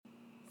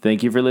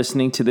Thank you for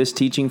listening to this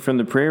teaching from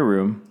the prayer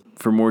room.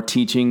 For more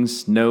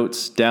teachings,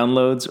 notes,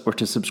 downloads, or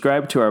to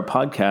subscribe to our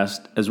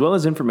podcast, as well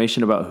as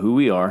information about who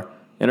we are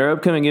and our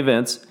upcoming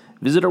events,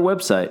 visit our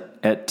website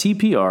at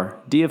tprdfw.com.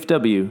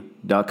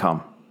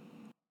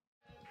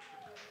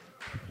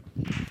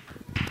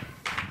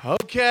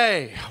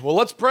 Okay, well,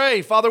 let's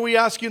pray. Father, we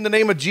ask you in the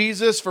name of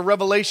Jesus for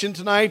revelation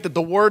tonight, that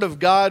the word of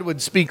God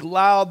would speak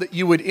loud, that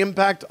you would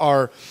imprint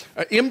our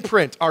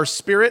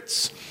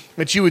spirits,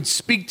 that you would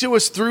speak to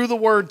us through the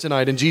word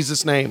tonight in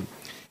Jesus' name.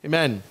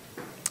 Amen.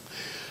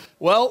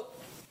 Well,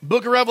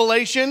 Book of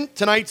Revelation,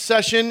 tonight's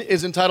session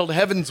is entitled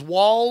Heaven's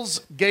Walls,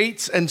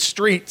 Gates, and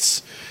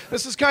Streets.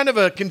 This is kind of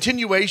a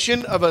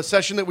continuation of a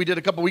session that we did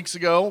a couple weeks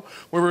ago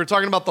where we were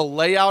talking about the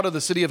layout of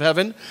the city of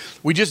heaven.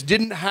 We just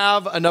didn't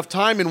have enough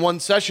time in one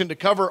session to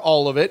cover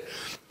all of it.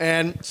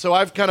 And so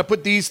I've kind of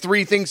put these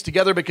three things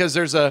together because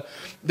there's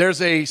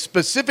a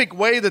specific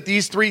way that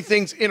these three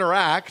things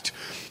interact.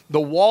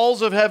 The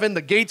walls of heaven,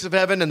 the gates of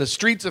heaven, and the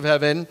streets of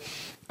heaven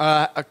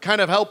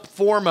kind of help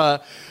form an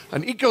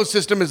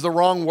ecosystem is the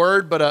wrong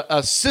word, but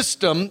a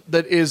system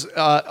that is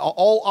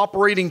all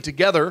operating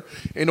together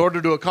in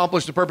order to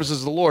accomplish the purposes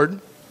of the Lord.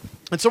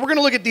 And so we're going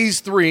to look at these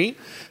three,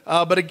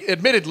 but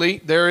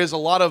admittedly, there is a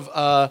lot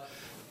of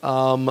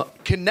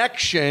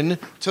connection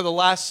to the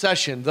last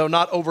session, though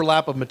not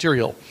overlap of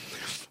material.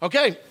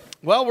 Okay,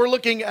 well, we're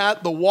looking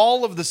at the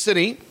wall of the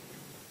city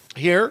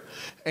here,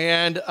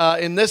 and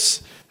in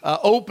this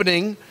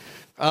opening,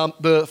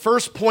 the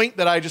first point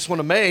that I just want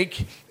to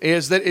make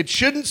is that it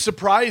shouldn't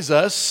surprise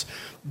us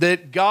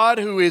that God,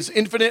 who is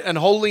infinite and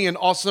holy and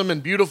awesome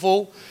and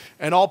beautiful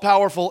and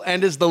all-powerful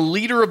and is the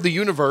leader of the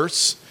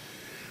universe,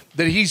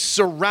 that he's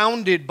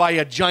surrounded by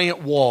a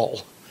giant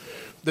wall,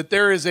 that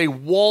there is a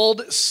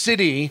walled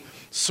city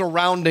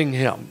surrounding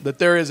him, that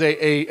there is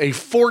a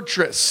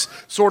fortress,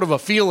 sort of a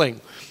feeling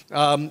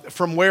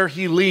from where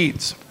he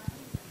leads.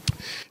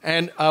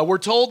 And we're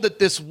told that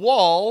this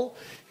wall,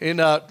 in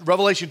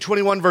Revelation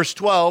 21, verse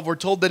 12, we're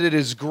told that it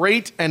is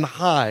great and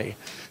high.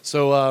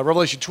 So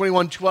Revelation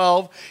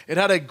 21:12, it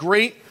had a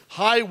great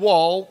high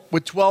wall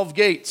with 12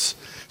 gates.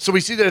 So we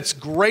see that it's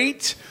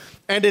great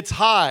and it's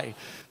high.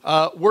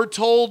 We're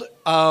told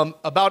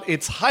about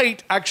its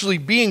height actually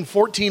being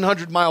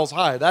 1,400 miles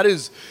high. That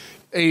is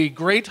a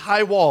great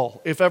high wall,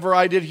 if ever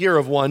I did hear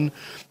of one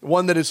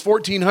that is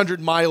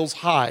 1,400 miles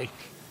high.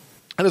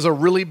 That is a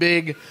really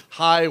big,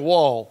 high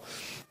wall.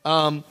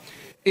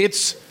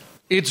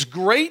 Its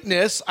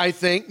greatness, I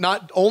think,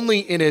 not only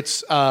in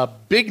its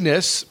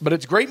bigness, but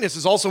its greatness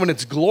is also in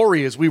its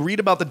glory. As we read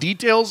about the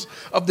details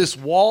of this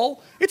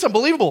wall, it's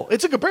unbelievable.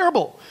 It's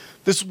incomparable.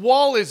 This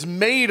wall is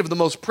made of the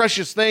most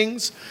precious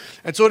things,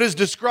 and so it is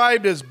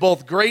described as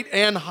both great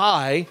and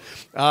high.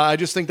 I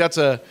just think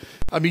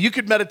you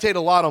could meditate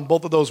a lot on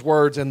both of those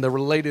words and the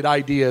related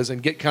ideas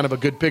and get kind of a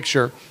good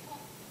picture.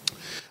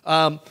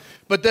 But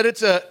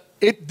that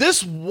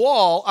this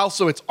wall,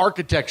 also its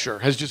architecture,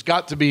 has just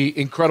got to be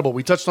incredible.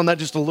 We touched on that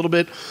just a little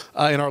bit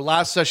in our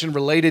last session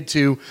related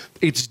to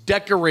it's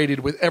decorated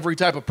with every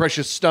type of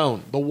precious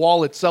stone. The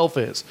wall itself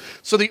is.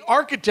 So the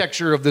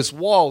architecture of this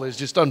wall is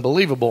just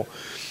unbelievable.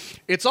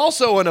 It's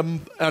also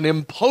an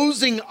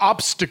imposing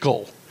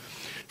obstacle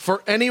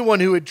for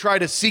anyone who would try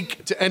to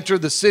seek to enter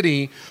the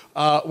city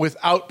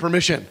without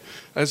permission.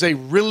 It's a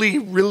really,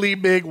 really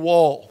big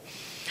wall.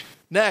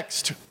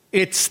 Next,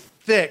 it's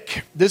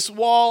thick. This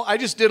wall, I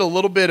just did a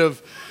little bit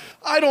of,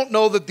 I don't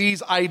know that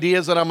these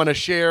ideas that I'm going to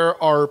share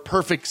are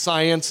perfect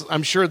science.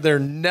 I'm sure there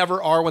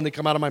never are when they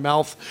come out of my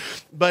mouth,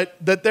 but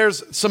that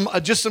there's some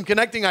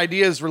connecting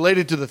ideas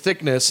related to the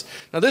thickness.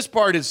 Now this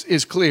part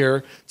is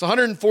clear. It's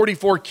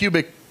 144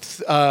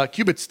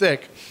 cubits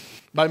thick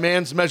by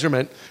man's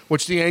measurement,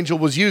 which the angel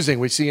was using.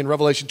 We see in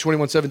Revelation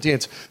 21:17.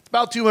 It's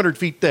about 200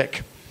 feet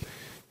thick.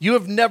 You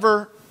have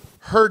never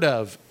heard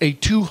of a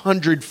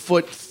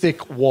 200-foot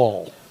thick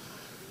wall.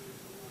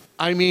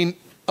 I mean,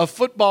 a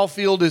football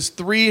field is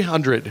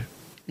 300,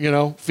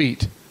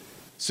 feet.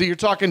 So you're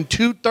talking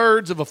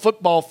 2/3 of a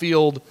football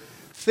field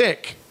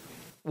thick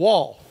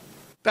wall.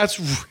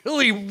 That's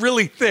really,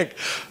 really thick.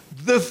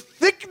 The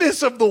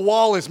thickness of the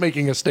wall is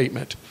making a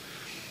statement.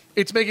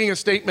 It's making a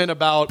statement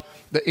about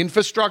the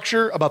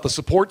infrastructure, about the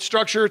support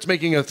structure. It's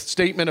making a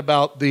statement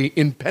about the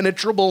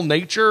impenetrable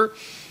nature.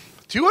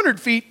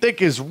 200 feet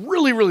thick is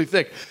really, really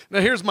thick.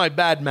 Now, here's my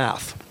bad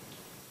math.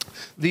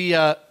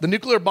 The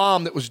nuclear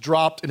bomb that was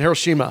dropped in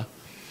Hiroshima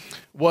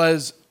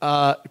was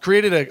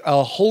created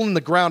a hole in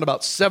the ground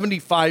about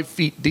 75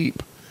 feet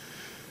deep.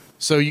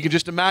 So you can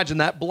just imagine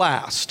that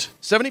blast.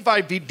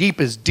 75 feet deep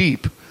is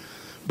deep,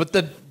 but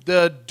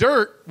the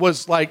dirt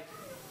was like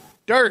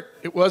dirt.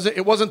 It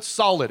wasn't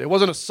solid. It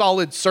wasn't a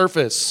solid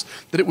surface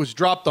that it was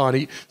dropped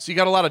on. So you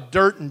got a lot of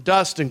dirt and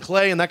dust and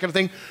clay and that kind of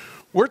thing.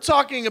 We're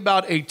talking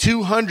about a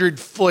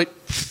 200-foot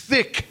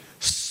thick,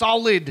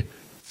 solid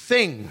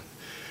thing.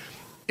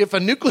 If a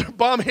nuclear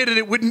bomb hit it,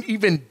 it wouldn't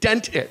even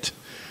dent it.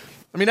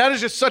 I mean, that is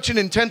just such an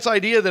intense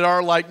idea that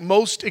our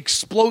most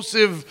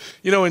explosive,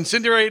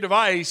 incendiary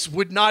device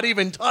would not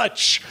even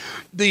touch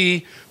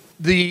the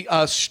the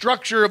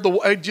structure of the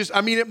wall.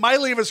 It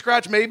might leave a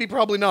scratch, maybe,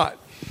 probably not.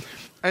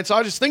 And so I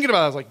was just thinking about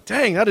it. I was like,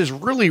 dang, that is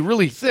really,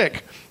 really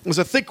thick. It was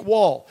a thick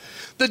wall.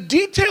 The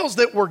details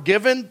that were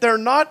given, they're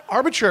not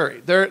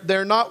arbitrary.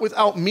 They're not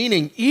without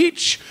meaning.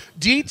 Each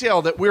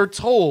detail that we're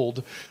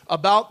told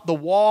about the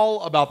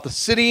wall, about the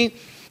city,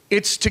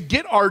 it's to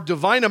get our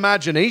divine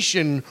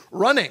imagination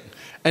running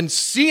and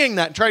seeing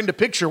that and trying to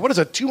picture, what does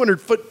a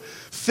 200-foot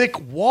thick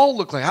wall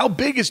look like? How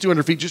big is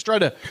 200 feet? Just try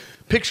to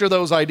picture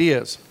those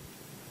ideas.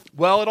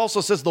 Well, it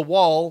also says the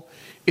wall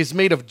is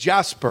made of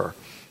jasper.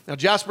 Now,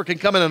 jasper can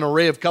come in an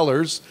array of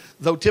colors,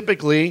 though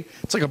typically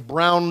it's like a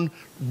brown,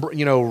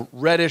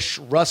 reddish,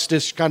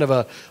 rustish kind of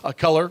a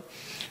color.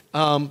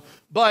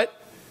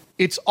 But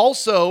it's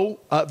also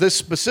this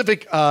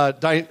specific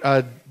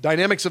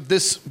dynamics of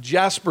this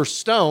jasper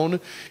stone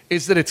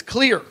is that it's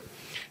clear.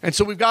 And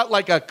so we've got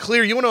like a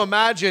clear, you want to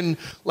imagine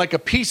like a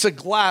piece of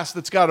glass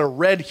that's got a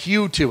red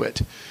hue to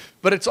it.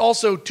 But it's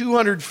also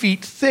 200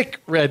 feet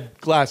thick red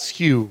glass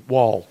hue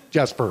wall,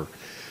 jasper.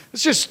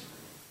 It's just,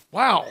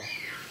 wow.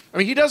 I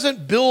mean, he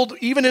doesn't build,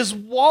 even his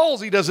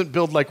walls, he doesn't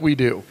build like we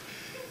do.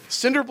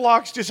 Cinder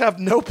blocks just have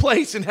no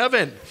place in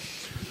heaven.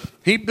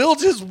 He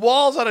builds his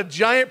walls out of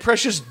giant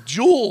precious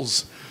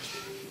jewels.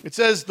 It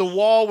says the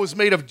wall was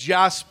made of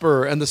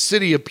jasper and the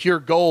city of pure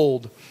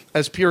gold,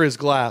 as pure as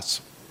glass.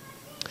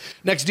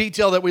 Next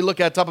detail that we look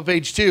at, top of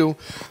page 2,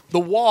 the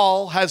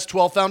wall has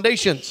 12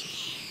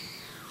 foundations.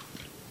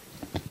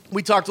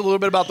 We talked a little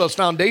bit about those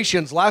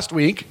foundations last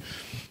week,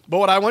 but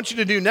what I want you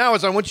to do now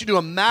is I want you to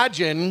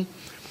imagine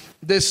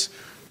this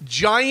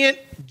giant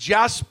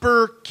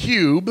jasper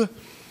cube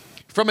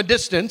from a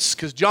distance,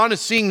 because John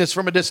is seeing this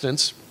from a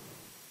distance.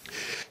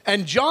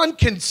 And John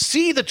can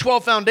see the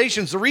 12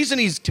 foundations. The reason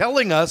he's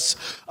telling us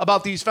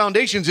about these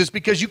foundations is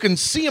because you can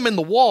see them in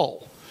the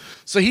wall.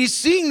 So he's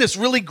seeing this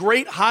really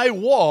great high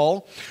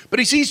wall, but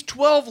he sees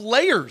 12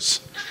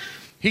 layers.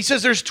 He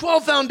says there's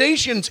 12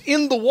 foundations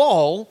in the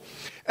wall,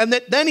 and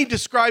then he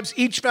describes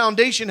each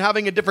foundation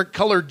having a different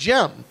colored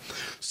gem.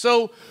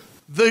 So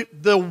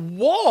the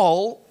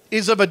wall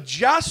is of a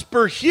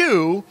jasper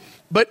hue,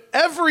 but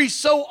every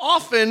so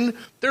often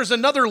there's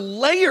another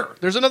layer.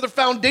 There's another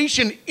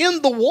foundation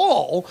in the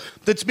wall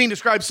that's being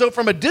described. So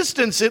from a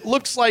distance, it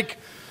looks like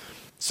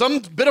some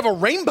bit of a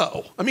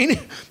rainbow. I mean,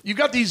 you've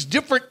got these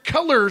different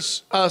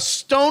colors,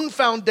 stone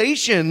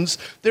foundations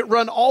that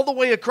run all the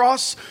way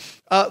across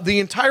the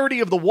entirety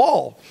of the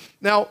wall.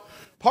 Now,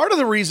 part of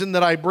the reason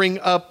that I bring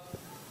up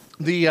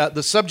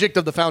the subject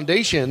of the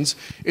foundations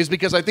is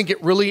because I think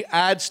it really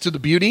adds to the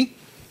beauty.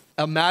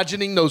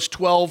 Imagining those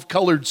 12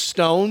 colored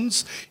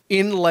stones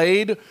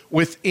inlaid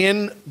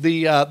within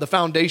the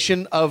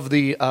foundation of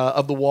the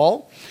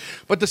wall.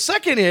 But the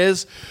second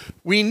is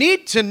we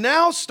need to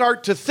now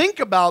start to think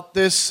about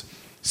this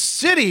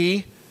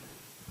city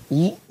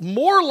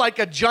more like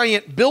a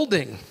giant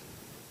building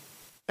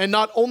and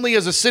not only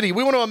as a city.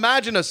 We want to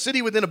imagine a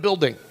city within a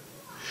building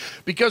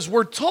because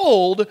we're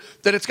told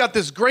that it's got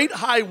this great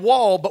high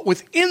wall, but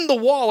within the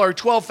wall are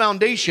 12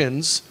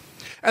 foundations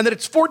and that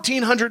it's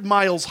 1,400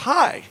 miles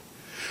high.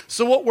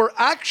 So what we're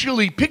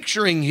actually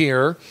picturing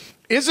here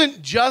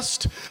isn't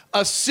just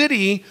a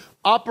city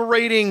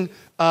operating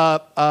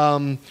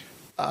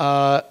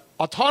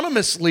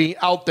autonomously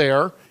out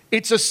there.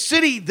 It's a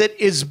city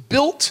that is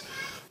built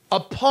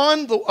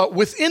upon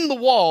within the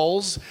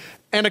walls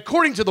and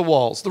according to the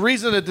walls. The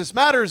reason that this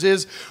matters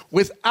is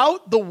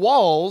without the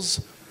walls,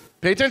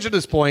 pay attention to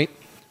this point,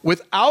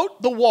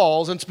 without the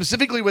walls, and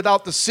specifically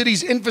without the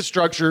city's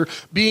infrastructure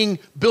being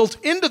built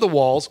into the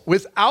walls,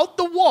 without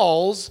the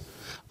walls,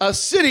 a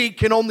city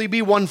can only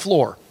be one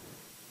floor.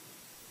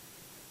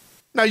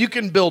 Now, you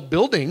can build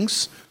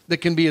buildings that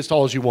can be as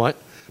tall as you want,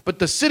 but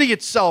the city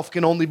itself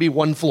can only be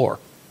one floor.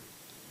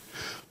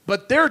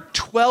 But there are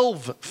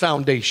 12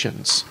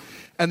 foundations.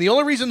 And the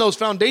only reason those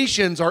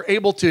foundations are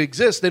able to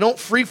exist, they don't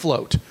free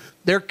float.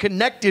 They're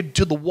connected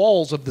to the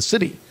walls of the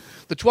city.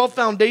 The 12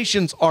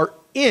 foundations are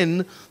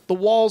in the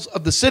walls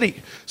of the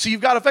city. So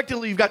you've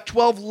got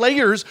 12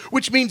 layers,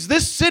 which means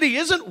this city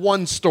isn't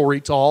 1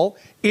 story tall,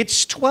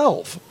 it's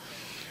 12.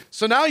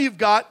 So now you've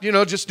got,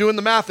 just doing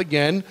the math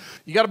again,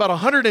 you got about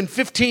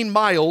 115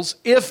 miles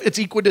if it's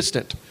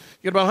equidistant.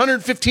 You got about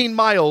 115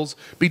 miles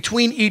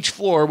between each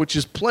floor, which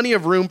is plenty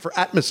of room for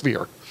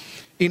atmosphere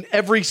in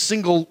every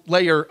single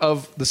layer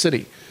of the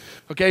city.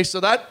 Okay, so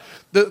that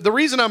the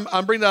reason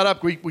I'm bringing that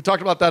up, we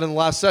talked about that in the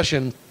last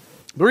session.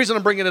 The reason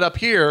I'm bringing it up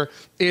here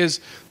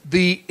is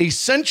the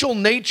essential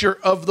nature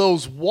of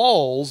those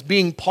walls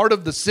being part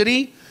of the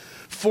city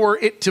for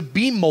it to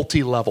be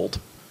multi-leveled.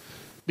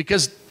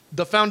 Because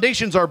the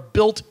foundations are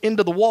built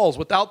into the walls.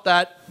 Without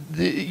that,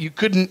 you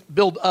couldn't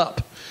build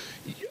up.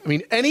 I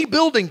mean, any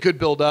building could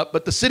build up,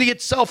 but the city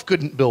itself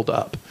couldn't build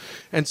up.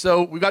 And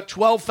so we've got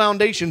 12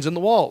 foundations in the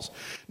walls.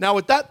 Now,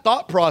 with that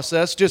thought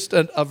process, just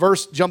a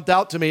verse jumped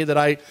out to me that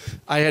I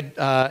had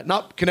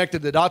not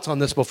connected the dots on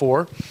this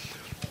before.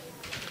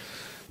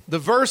 The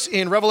verse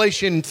in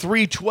Revelation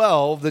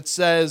 3:12 that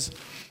says,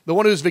 the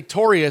one who's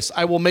victorious,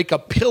 I will make a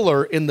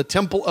pillar in the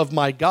temple of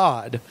my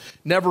God.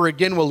 Never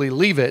again will he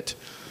leave it.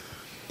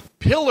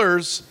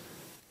 Pillars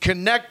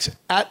connect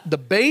at the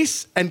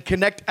base and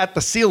connect at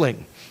the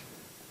ceiling.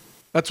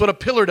 That's what a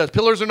pillar does.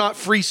 Pillars are not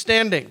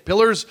freestanding.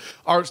 Pillars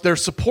they're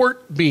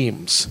support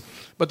beams,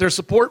 but they're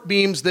support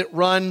beams that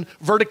run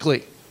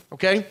vertically,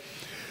 okay?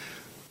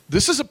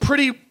 This is a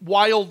pretty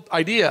wild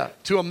idea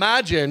to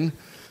imagine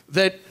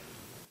that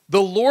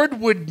the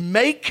Lord would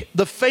make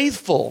the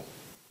faithful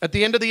at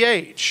the end of the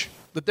age,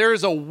 that there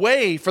is a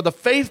way for the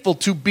faithful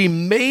to be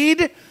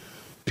made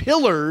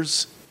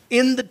pillars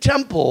in the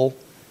temple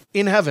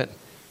in heaven,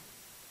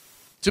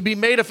 to be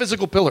made a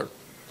physical pillar.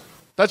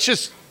 That's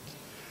just,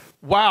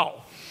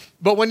 wow.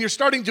 But when you're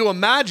starting to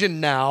imagine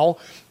now,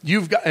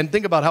 and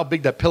think about how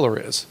big that pillar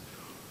is.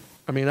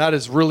 I mean, that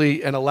is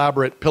really an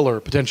elaborate pillar,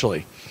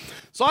 potentially.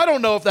 So I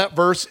don't know if that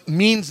verse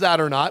means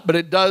that or not, but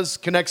it does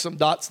connect some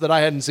dots that I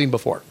hadn't seen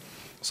before.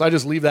 So I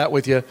just leave that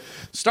with you.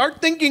 Start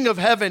thinking of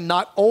heaven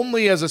not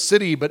only as a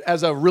city, but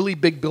as a really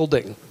big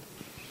building.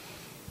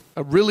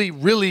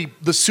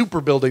 The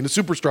super building, the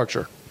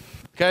superstructure.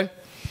 Okay?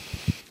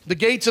 The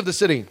gates of the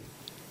city.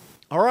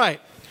 All right.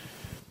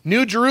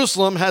 New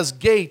Jerusalem has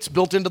gates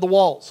built into the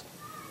walls.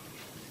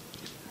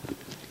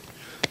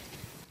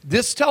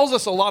 This tells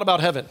us a lot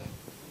about heaven,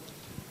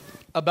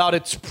 about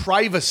its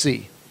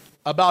privacy,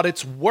 about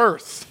its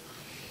worth,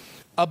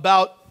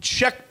 about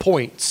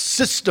checkpoints,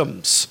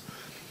 systems.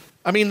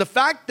 I mean, the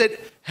fact that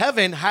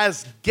heaven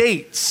has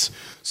gates,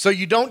 so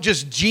you don't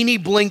just genie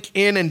blink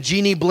in and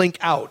genie blink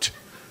out.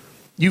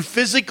 You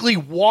physically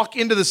walk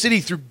into the city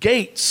through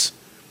gates.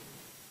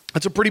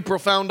 That's a pretty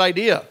profound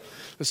idea.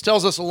 This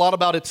tells us a lot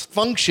about its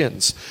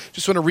functions.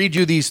 Just want to read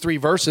you these 3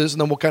 verses,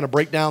 and then we'll kind of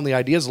break down the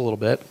ideas a little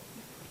bit.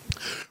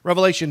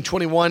 Revelation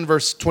 21,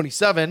 verse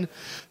 27,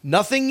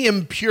 nothing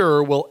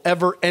impure will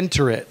ever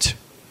enter it,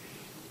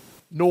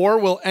 nor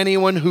will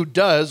anyone who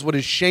does what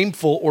is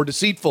shameful or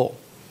deceitful,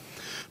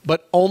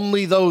 but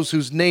only those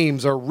whose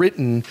names are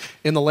written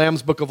in the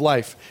Lamb's book of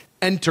life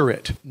enter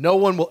it. No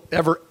one will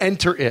ever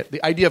enter it.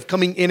 The idea of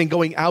coming in and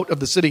going out of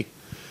the city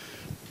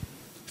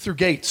through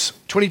gates.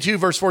 22,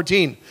 verse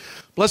 14,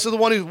 blessed is the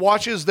one who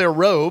washes their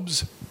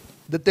robes,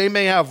 that they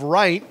may have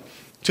right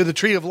to the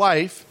tree of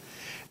life,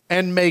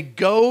 and may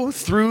go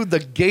through the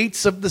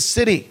gates of the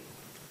city.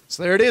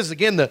 So there it is,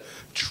 again, the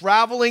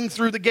traveling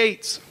through the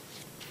gates.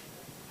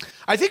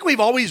 I think we've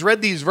always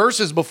read these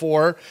verses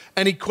before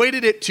and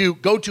equated it to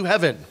go to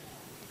heaven.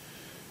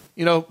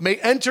 You know, may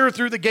enter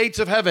through the gates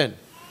of heaven.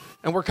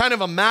 And we're kind of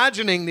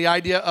imagining the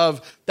idea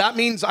of, that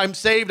means I'm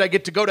saved, I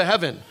get to go to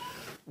heaven.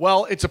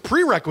 Well, it's a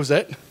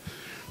prerequisite,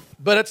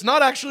 but it's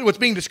not actually what's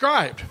being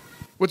described.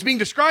 What's being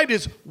described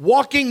is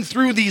walking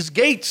through these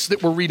gates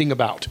that we're reading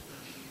about.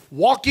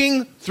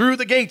 Walking through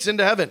the gates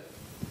into heaven.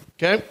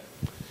 Okay?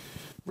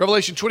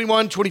 Revelation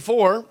 21,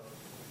 24.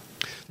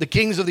 The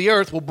kings of the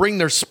earth will bring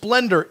their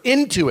splendor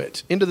into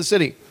it, into the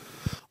city.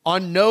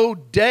 On no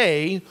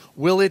day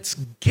will its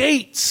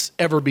gates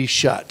ever be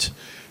shut,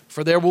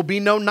 for there will be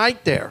no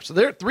night there. So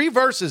there are 3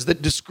 verses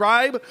that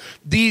describe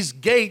these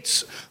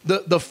gates, the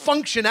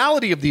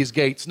functionality of these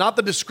gates, not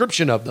the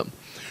description of them.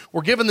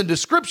 We're given the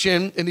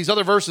description in these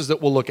other verses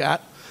that we'll look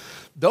at.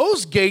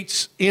 Those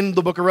gates in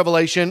the book of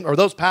Revelation, or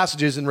those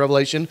passages in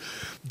Revelation,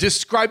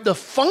 describe the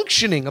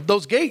functioning of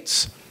those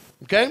gates.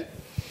 Okay?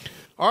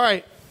 All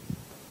right.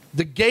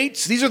 The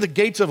gates, these are the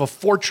gates of a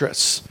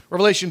fortress.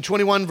 Revelation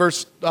 21,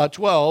 verse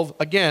 12,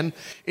 again,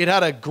 it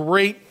had a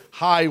great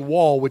high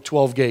wall with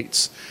 12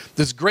 gates.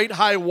 This great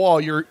high wall,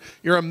 you're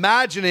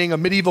imagining a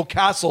medieval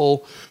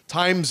castle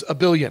times a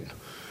billion.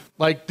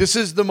 Like, this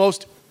is the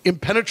most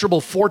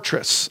impenetrable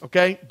fortress,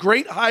 okay?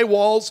 Great high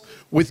walls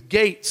with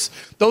gates.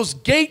 Those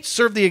gates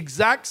serve the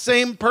exact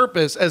same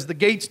purpose as the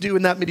gates do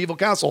in that medieval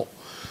castle.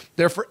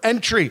 They're for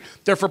entry.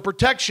 They're for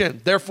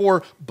protection. They're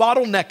for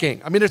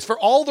bottlenecking. I mean, it's for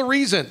all the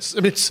reasons.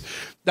 I mean,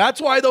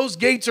 that's why those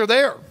gates are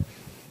there.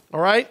 All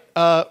right?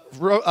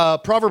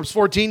 Proverbs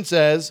 14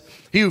 says,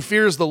 he who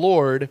fears the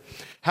Lord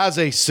has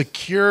a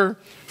secure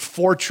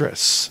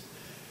fortress,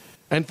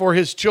 and for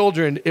his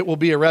children it will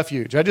be a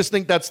refuge. I just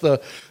think that's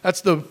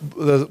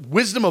the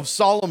wisdom of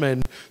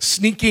Solomon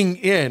sneaking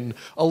in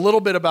a little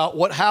bit about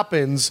what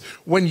happens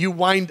when you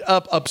wind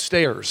up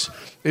upstairs,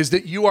 is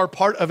that you are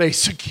part of a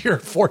secure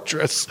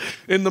fortress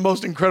in the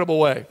most incredible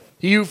way.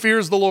 He who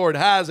fears the Lord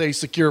has a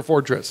secure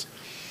fortress.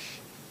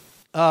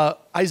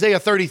 Isaiah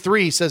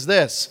 33 says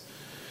this,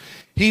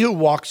 he who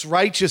walks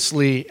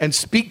righteously and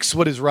speaks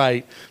what is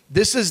right,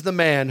 this is the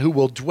man who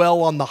will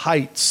dwell on the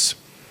heights,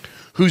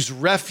 whose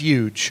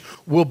refuge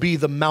will be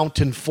the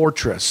mountain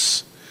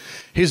fortress.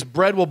 His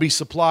bread will be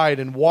supplied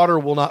and water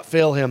will not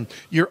fail him.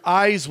 Your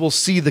eyes will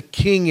see the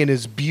king in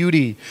his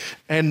beauty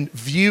and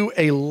view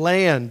a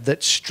land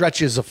that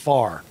stretches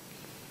afar.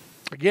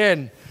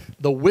 Again,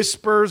 the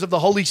whispers of the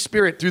Holy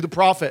Spirit through the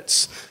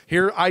prophets.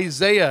 Here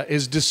Isaiah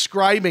is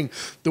describing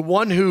the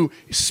one who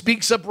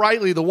speaks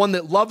uprightly, the one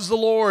that loves the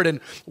Lord and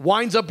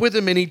winds up with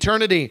him in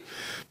eternity.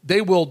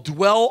 They will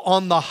dwell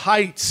on the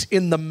heights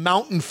in the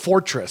mountain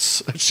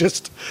fortress. It's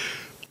just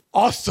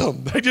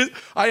awesome.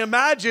 I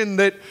imagine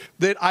that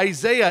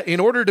Isaiah,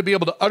 in order to be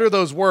able to utter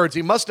those words,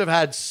 he must have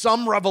had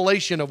some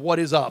revelation of what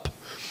is up.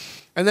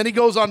 And then he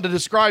goes on to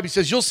describe, he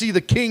says, you'll see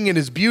the king in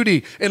his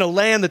beauty in a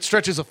land that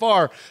stretches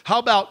afar. How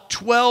about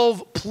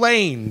 12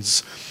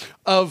 plains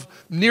of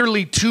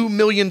nearly 2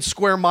 million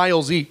square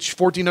miles each,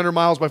 1,400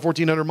 miles by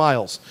 1,400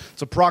 miles.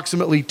 It's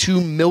approximately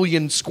 2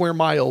 million square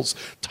miles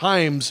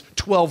times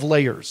 12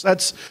 layers.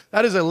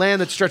 That is a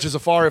land that stretches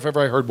afar, if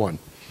ever I heard one.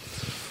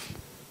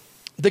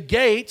 The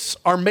gates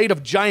are made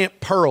of giant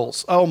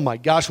pearls. Oh my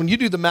gosh, when you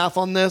do the math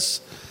on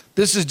this,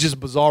 this is just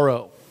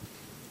bizarro.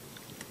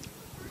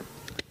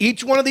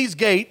 Each one of these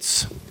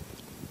gates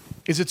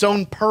is its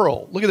own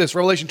pearl. Look at this,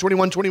 Revelation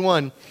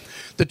 21:21.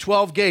 The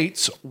 12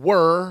 gates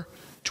were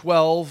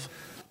 12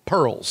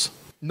 pearls.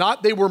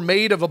 Not they were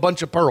made of a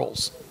bunch of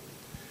pearls.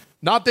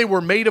 Not they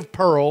were made of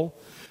pearl.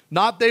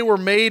 Not they were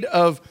made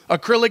of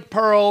acrylic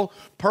pearl,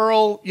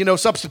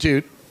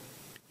 substitute.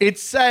 It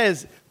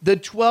says the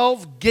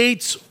 12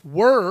 gates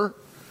were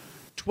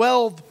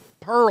 12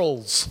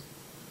 pearls.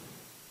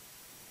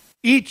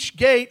 Each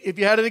gate, if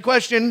you had any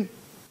question,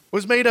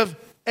 was made of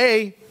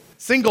a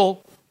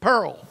single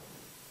pearl.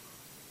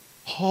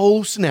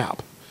 Oh,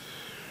 snap.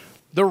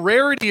 The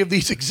rarity of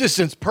these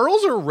existence.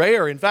 Pearls are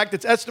rare. In fact,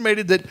 it's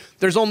estimated that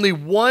there's only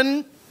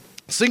one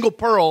single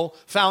pearl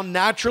found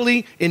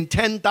naturally in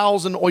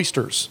 10,000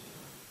 oysters.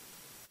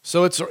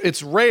 So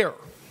it's rare.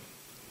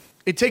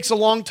 It takes a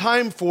long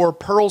time for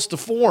pearls to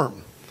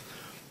form.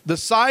 The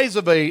size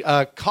of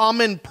a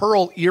common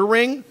pearl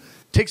earring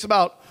takes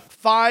about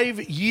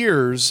 5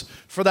 years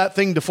for that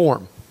thing to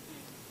form.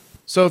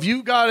 So if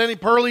you got any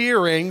pearly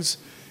earrings,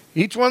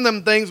 each one of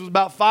them things was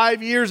about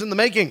 5 years in the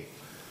making.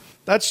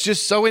 That's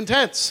just so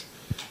intense.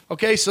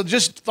 Okay, so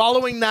just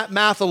following that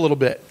math a little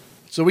bit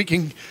so we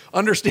can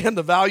understand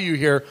the value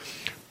here.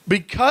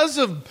 Because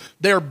of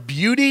their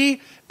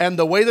beauty and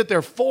the way that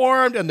they're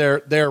formed and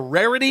their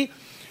rarity,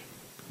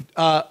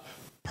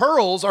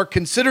 pearls are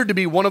considered to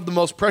be one of the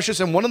most precious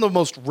and one of the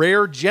most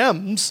rare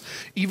gems,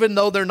 even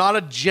though they're not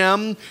a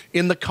gem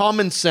in the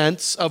common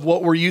sense of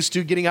what we're used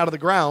to getting out of the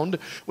ground.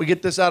 We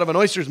get this out of an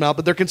oyster's mouth,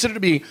 but they're considered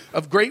to be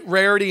of great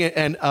rarity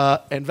and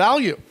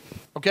value,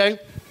 okay?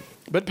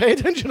 But pay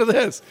attention to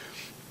this.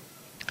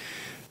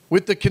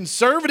 With the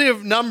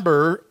conservative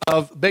number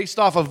based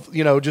off of,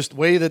 just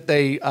way that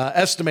they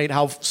estimate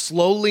how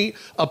slowly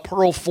a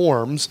pearl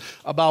forms,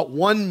 about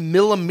 1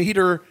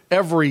 millimeter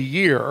every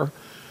year,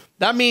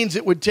 that means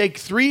it would take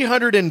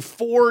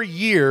 304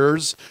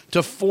 years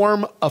to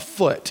form a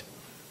foot.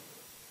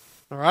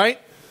 All right?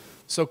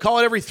 So call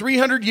it every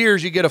 300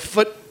 years you get a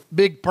foot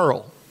big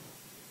pearl.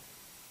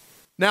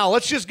 Now,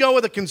 let's just go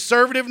with a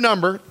conservative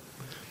number.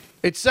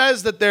 It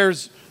says that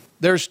there's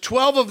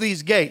 12 of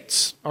these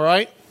gates, all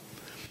right?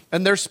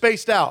 And they're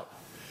spaced out.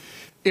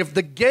 If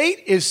the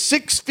gate is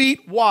 6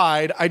 feet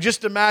wide, I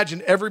just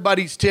imagine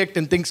everybody's ticked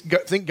and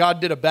think God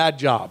did a bad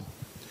job.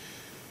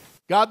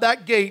 God,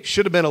 that gate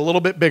should have been a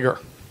little bit bigger.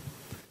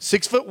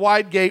 6 foot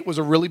wide gate was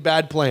a really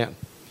bad plan.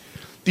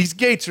 These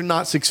gates are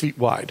not 6 feet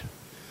wide.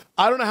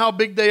 I don't know how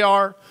big they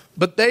are,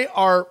 but they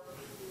are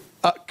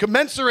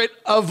commensurate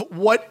of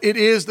what it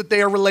is that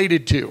they are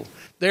related to.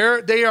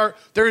 There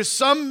is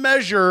some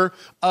measure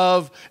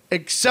of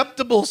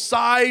acceptable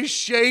size,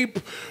 shape,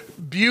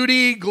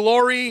 beauty,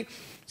 glory.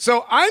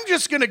 So I'm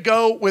just going to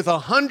go with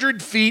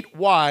 100 feet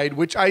wide,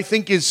 which I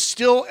think is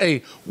still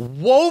a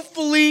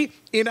woefully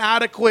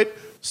inadequate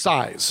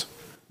size.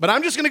 But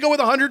I'm just going to go with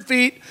 100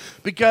 feet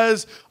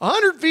because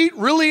 100 feet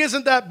really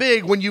isn't that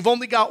big when you've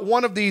only got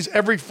one of these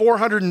every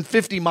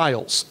 450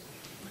 miles.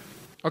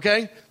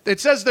 Okay?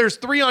 It says there's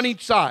 3 on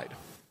each side.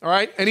 All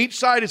right? And each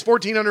side is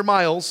 1,400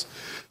 miles.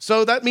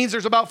 So that means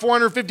there's about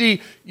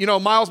 450,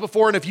 miles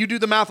before. And if you do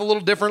the math a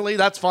little differently,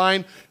 that's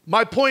fine.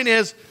 My point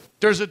is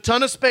there's a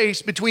ton of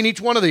space between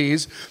each one of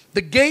these.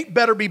 The gate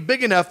better be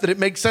big enough that it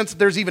makes sense that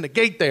there's even a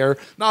gate there,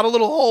 not a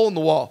little hole in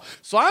the wall.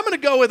 So I'm going to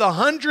go with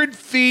 100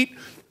 feet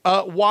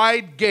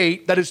wide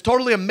gate. That is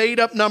totally a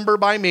made-up number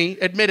by me,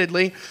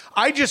 admittedly.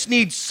 I just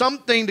need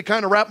something to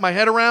kind of wrap my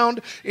head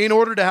around in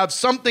order to have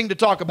something to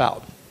talk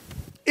about.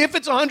 If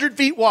it's 100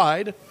 feet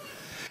wide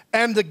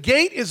and the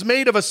gate is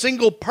made of a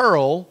single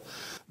pearl,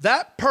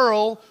 that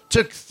pearl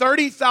took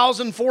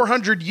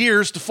 30,400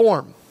 years to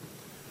form.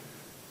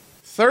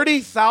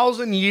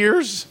 30,000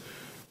 years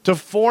to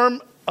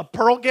form a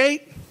pearl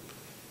gate?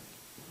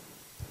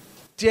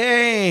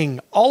 Dang.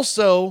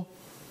 Also,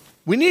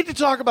 we need to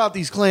talk about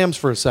these clams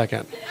for a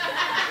second.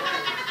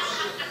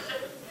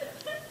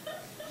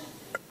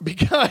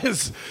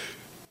 Because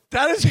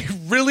that is a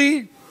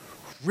really,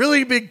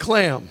 really big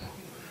clam.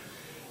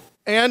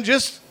 And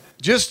just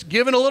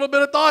giving a little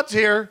bit of thoughts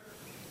here.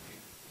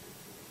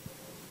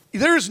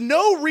 There's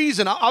no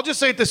reason, I'll just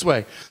say it this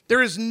way.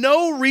 There is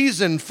no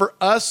reason for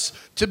us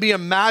to be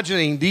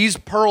imagining these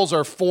pearls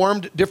are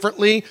formed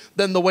differently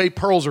than the way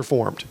pearls are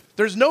formed.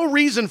 There's no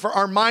reason for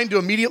our mind to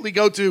immediately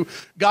go to,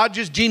 God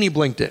just genie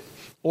blinked it,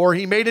 or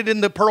he made it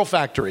in the pearl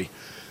factory.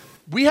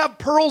 we have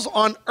pearls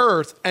on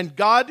earth, and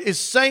God is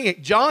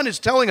saying, John is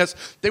telling us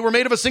they were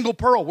made of a single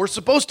pearl. We're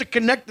supposed to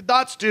connect the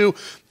dots to,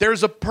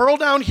 there's a pearl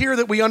down here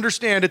that we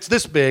understand, it's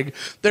this big.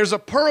 There's a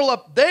pearl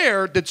up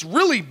there that's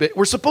really big.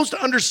 We're supposed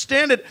to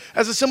understand it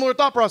as a similar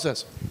thought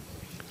process.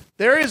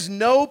 There is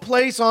no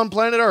place on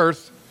planet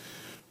Earth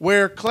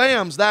where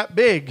clams that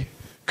big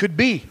could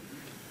be.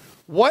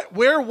 What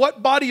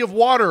body of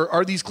water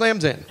are these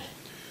clams in?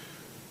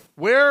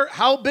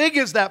 How big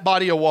is that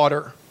body of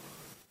water?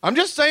 I'm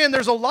just saying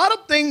there's a lot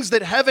of things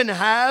that heaven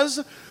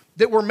has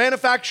that were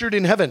manufactured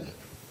in heaven.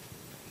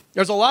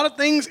 There's a lot of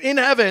things in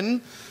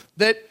heaven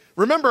that,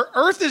 remember,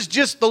 earth is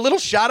just the little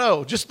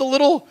shadow, it's the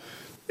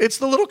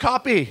little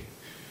copy.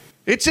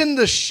 It's in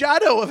the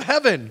shadow of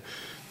heaven.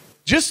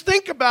 Just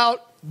think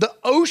about the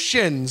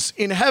oceans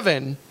in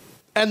heaven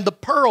and the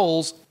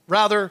pearls,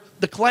 rather,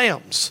 the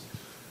clams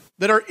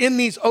that are in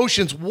these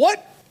oceans.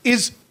 What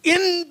is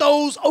in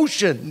those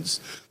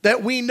oceans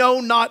that we know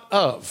not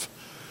of?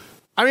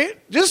 I mean,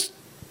 there's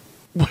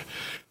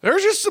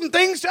just some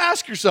things to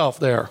ask yourself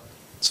there.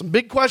 Some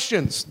big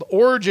questions. The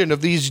origin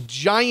of these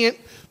giant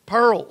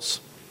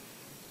pearls.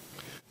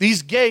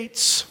 These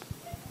gates,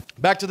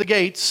 back to the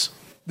gates,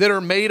 that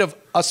are made of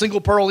a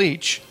single pearl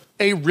each,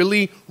 a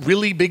really,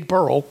 really big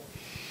pearl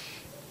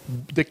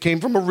that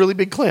came from a really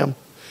big clam.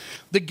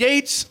 The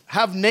gates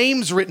have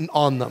names written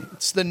on them.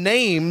 It's the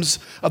names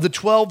of the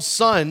 12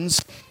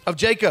 sons of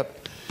Jacob.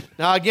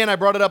 Now, again, I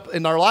brought it up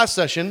in our last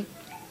session.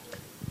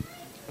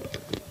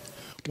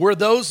 Were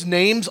those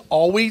names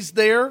always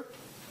there?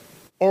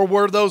 Or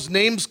were those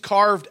names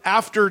carved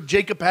after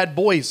Jacob had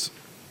boys?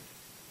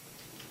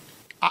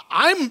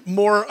 I'm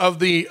more of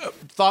the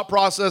thought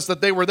process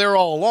that they were there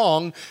all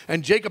along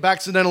and Jacob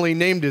accidentally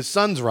named his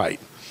sons right.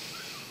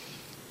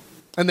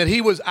 And that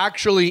he was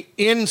actually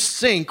in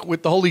sync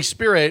with the Holy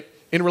Spirit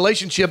in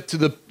relationship to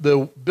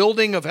the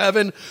building of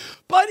heaven.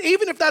 But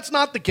even if that's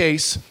not the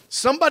case,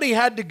 somebody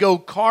had to go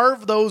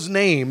carve those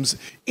names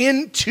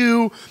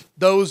into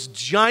those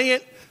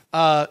giant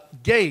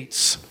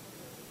gates,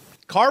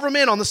 carve them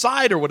in on the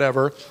side or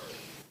whatever.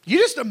 You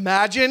just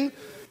imagine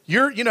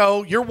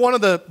you're one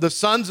of the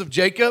sons of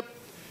Jacob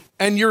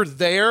and you're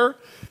there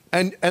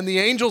and the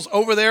angel's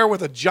over there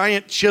with a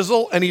giant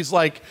chisel and he's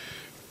like,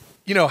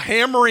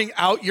 hammering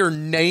out your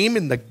name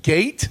in the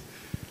gate.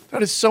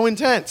 That is so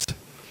intense.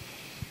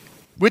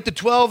 With the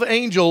 12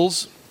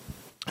 angels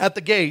at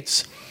the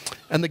gates,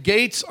 and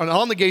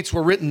on the gates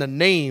were written the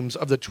names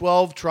of the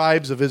 12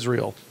 tribes of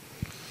Israel.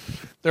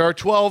 There are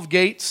 12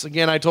 gates.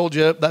 Again, I told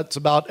you that's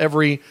about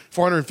every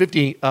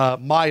 450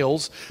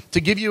 miles. To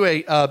give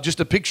you just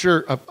a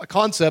picture, a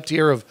concept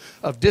here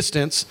of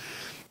distance,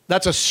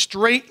 that's a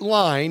straight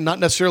line, not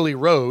necessarily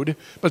road,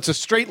 but it's a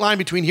straight line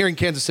between here and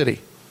Kansas City.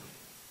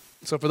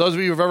 So for those of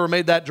you who've ever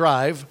made that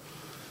drive,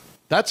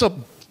 that's a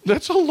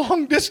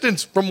long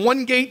distance from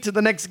one gate to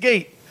the next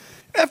gate.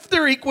 If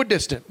they're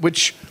equidistant,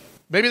 which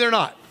maybe they're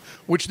not,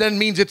 which then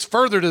means it's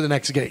further to the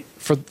next gate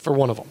for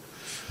one of them.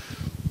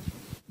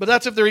 But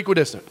that's if they're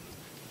equidistant.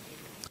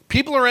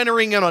 People are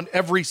entering in on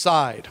every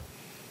side.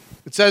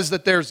 It says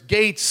that there's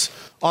gates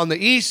on the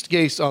east,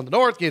 gates on the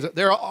north, gates.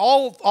 There are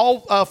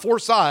all four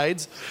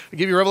sides. I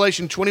give you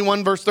Revelation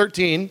 21, verse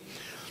 13.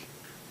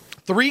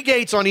 3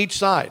 gates on each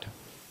side.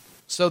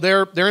 So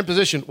they're in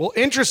position. Well,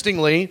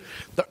 interestingly,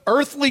 the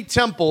earthly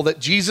temple that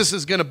Jesus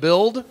is going to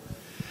build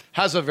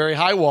has a very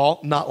high wall,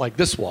 not like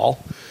this wall,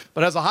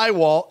 but has a high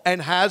wall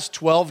and has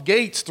 12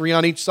 gates, 3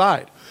 on each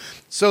side.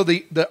 So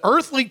the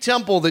earthly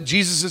temple that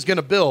Jesus is going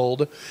to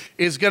build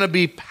is going to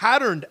be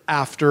patterned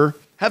after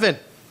heaven,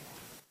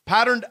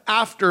 patterned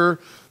after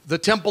the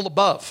temple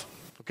above,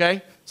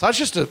 okay? So that's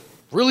just a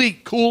really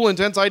cool,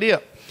 intense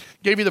idea.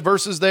 Gave you the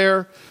verses there.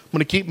 I'm going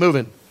to keep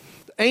moving.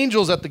 The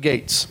angels at the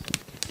gates.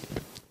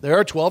 There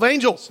are 12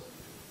 angels.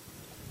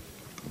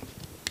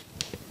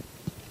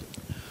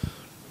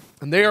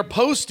 And they are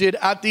posted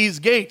at these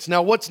gates.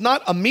 Now, what's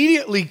not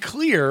immediately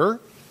clear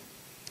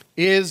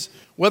is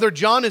whether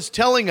John is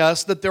telling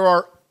us that there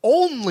are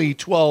only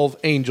 12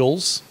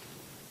 angels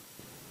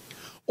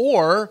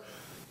or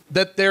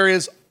that there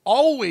is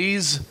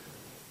always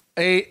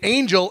an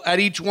angel at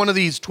each one of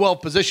these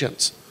 12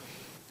 positions.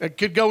 It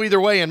could go either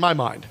way in my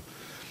mind.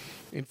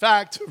 In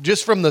fact,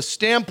 just from the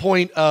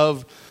standpoint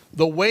of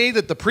the way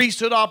that the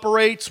priesthood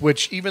operates,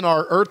 which even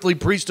our earthly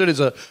priesthood is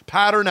a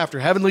pattern after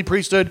heavenly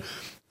priesthood,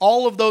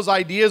 all of those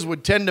ideas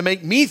would tend to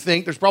make me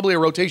think there's probably a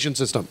rotation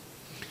system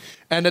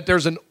and that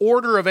there's an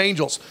order of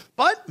angels.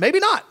 But maybe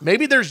not.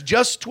 Maybe there's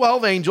just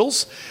 12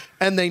 angels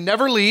and they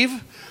never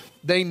leave.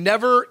 They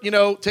never,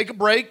 take a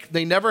break.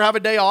 They never have a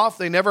day off.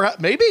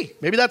 Maybe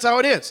that's how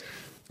it is.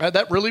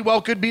 That really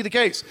well could be the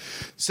case.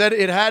 Said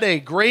it had a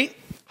great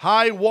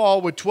high wall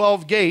with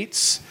 12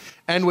 gates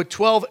and with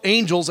 12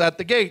 angels at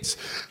the gates.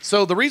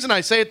 So the reason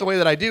I say it the way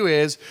that I do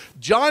is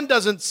John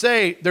doesn't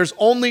say there's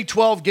only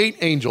 12 gate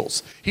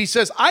angels. He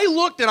says, I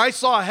looked and I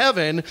saw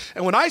heaven,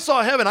 and when I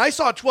saw heaven, I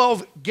saw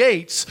 12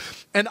 gates,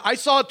 and I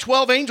saw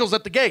 12 angels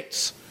at the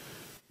gates.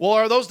 Well,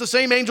 are those the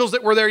same angels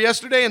that were there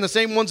yesterday and the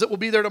same ones that will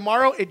be there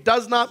tomorrow? It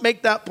does not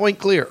make that point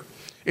clear.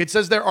 It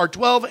says there are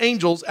 12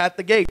 angels at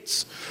the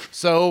gates.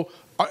 So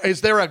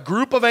is there a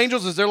group of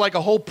angels? Is there like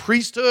a whole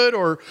priesthood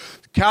or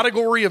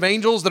category of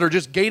angels that are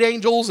just gate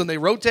angels and they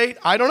rotate?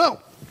 I don't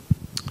know.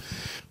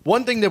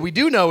 One thing that we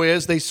do know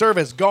is they serve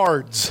as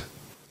guards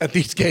at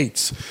these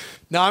gates.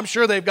 Now, I'm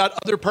sure they've got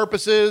other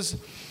purposes,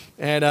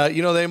 and,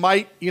 they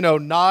might,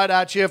 nod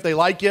at you if they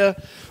like you,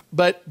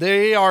 but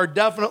they are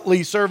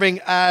definitely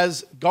serving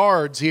as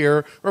guards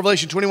here.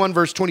 Revelation 21,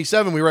 verse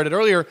 27, we read it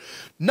earlier.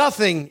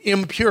 Nothing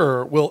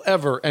impure will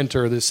ever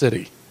enter this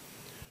city,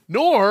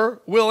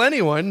 nor will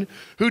anyone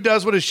who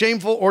does what is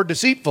shameful or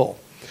deceitful,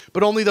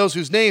 but only those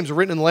whose names are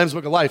written in the Lamb's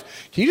Book of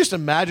Life. Can you just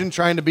imagine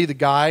trying to be the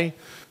guy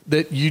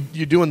that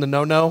you're doing the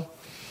no-no?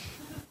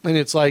 And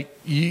it's like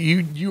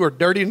you are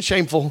dirty and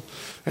shameful,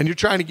 and you're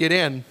trying to get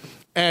in.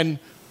 And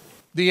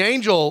the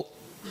angel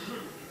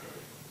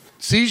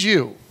sees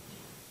you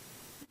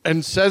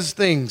and says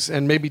things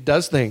and maybe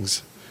does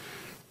things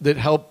that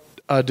help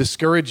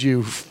discourage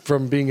you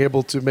from being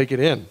able to make it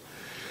in.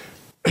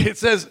 It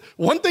says,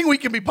 one thing we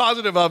can be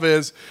positive of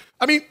is,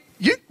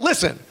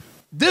 listen,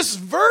 this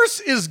verse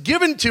is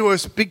given to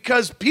us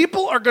because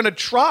people are going to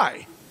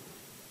try.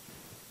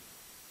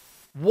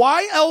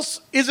 Why else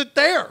is it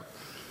there?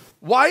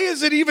 Why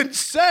is it even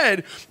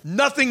said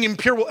nothing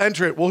impure will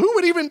enter it? Well, who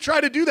would even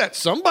try to do that?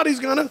 Somebody's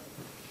gonna.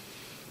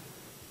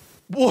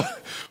 Well,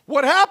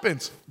 what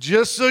happens?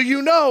 Just so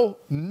you know,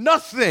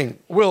 nothing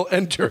will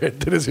enter it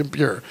that is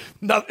impure.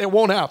 It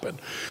won't happen.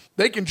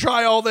 They can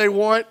try all they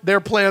want. Their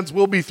plans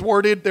will be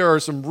thwarted. There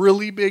are some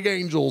really big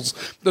angels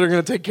that are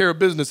going to take care of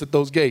business at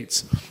those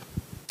gates.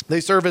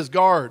 They serve as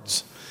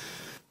guards.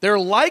 They're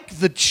like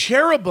the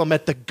cherubim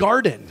at the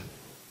garden.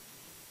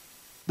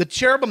 The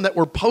cherubim that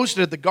were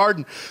posted at the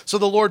garden. So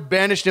the Lord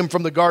banished him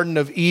from the Garden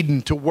of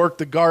Eden to work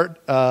the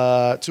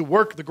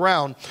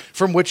ground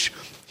from which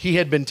he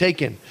had been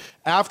taken.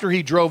 After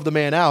he drove the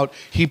man out,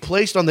 he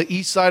placed on the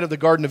east side of the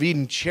Garden of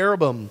Eden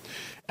cherubim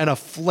and a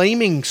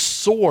flaming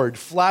sword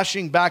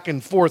flashing back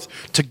and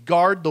forth to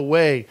guard the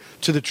way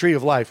to the tree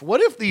of life. What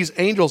if these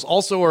angels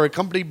also are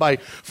accompanied by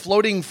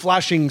floating,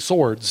 flashing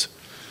swords?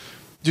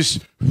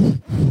 Just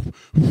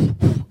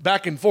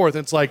back and forth.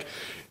 It's like,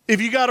 if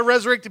you got a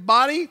resurrected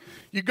body,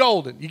 you're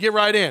golden. You get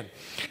right in.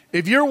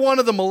 If you're one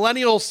of the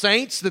millennial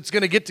saints that's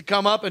going to get to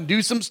come up and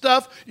do some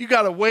stuff, you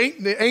got to wait.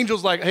 And the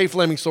angel's like, hey,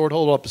 flaming sword,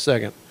 hold up a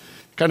second.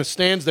 Kind of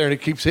stands there and he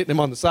keeps hitting him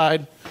on the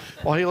side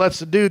while he lets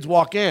the dudes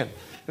walk in.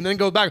 And then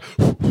goes back,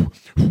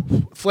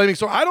 flaming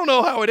sword. I don't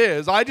know how it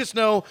is. I just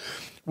know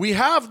we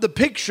have the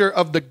picture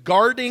of the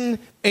guarding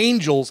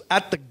angels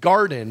at the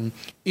garden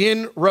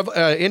in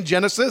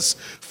Genesis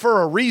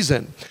for a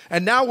reason.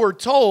 And now we're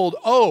told,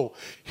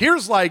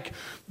 here's like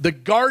the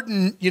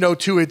garden,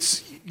 to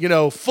its,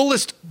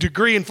 fullest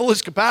degree and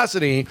fullest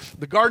capacity,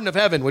 the Garden of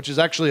Heaven, which is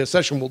actually a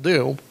session we'll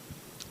do.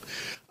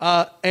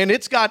 And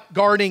it's got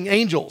guarding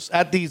angels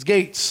at these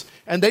gates.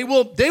 And they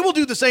will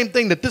do the same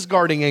thing that this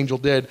guarding angel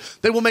did.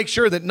 They will make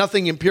sure that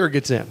nothing impure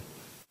gets in.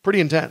 Pretty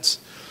intense.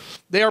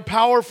 They are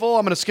powerful.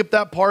 I'm going to skip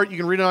that part. You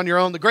can read it on your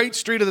own. The great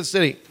street of the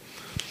city.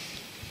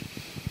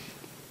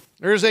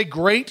 There's a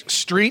great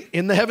street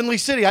in the heavenly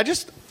city. I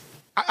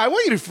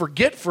want you to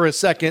forget for a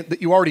second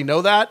that you already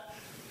know that.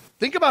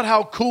 Think about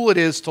how cool it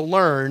is to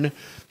learn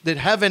that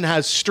heaven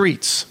has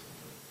streets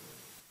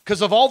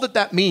because of all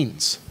that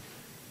means.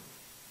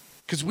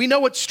 Because we know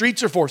what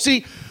streets are for.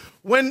 See,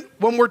 when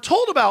we're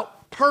told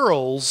about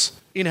pearls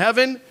in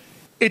heaven,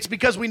 it's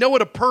because we know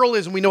what a pearl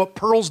is and we know what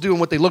pearls do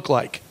and what they look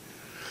like.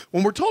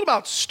 When we're told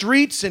about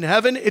streets in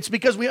heaven, it's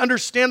because we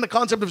understand the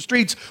concept of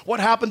streets, what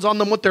happens on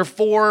them, what they're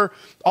for.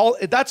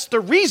 That's the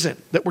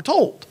reason that we're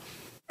told.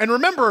 And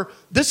remember,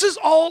 this is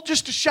all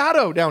just a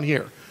shadow down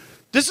here.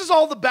 This is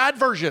all the bad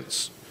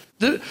versions.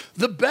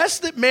 The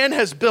best that man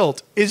has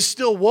built is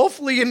still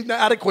woefully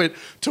inadequate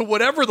to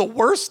whatever the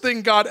worst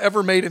thing God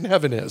ever made in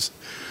heaven is.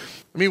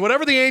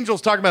 Whatever the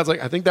angels talk about, it's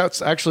like, I think that's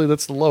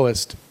the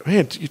lowest.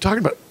 Man, you're talking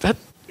about, that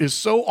is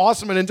so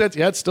awesome and intense.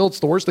 Yeah, it's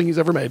the worst thing he's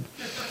ever made.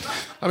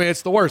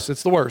 It's the worst.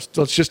 It's the worst.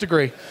 Let's just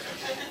agree.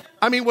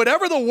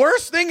 Whatever the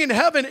worst thing in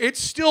heaven, it's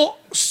still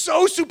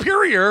so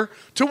superior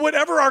to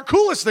whatever our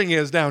coolest thing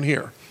is down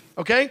here.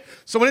 Okay?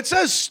 So when it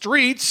says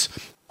streets,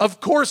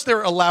 of course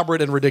they're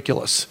elaborate and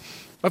ridiculous.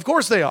 Of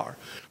course they are.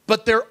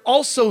 But they're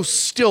also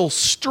still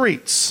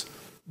streets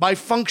by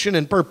function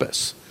and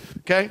purpose.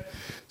 Okay? It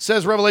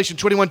says Revelation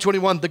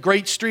 21:21, the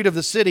great street of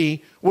the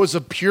city was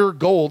of pure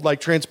gold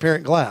like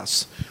transparent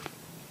glass.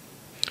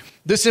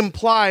 This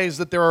implies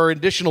that there are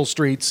additional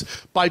streets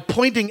by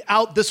pointing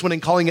out this one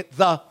and calling it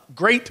the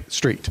great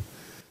street.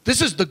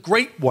 This is the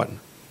great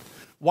one.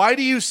 Why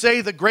do you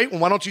say the great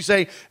one? Why don't you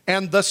say,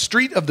 and the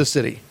street of the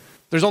city?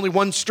 There's only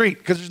one street,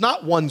 because there's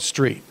not one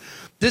street.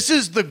 This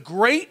is the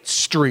great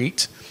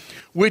street,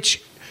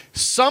 which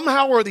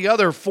somehow or the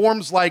other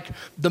forms like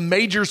the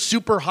major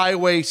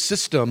superhighway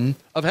system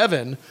of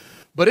heaven,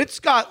 but it's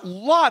got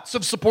lots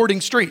of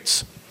supporting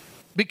streets.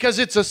 Because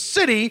it's a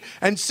city,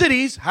 and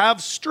cities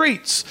have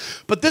streets.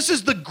 But this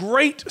is the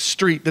great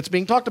street that's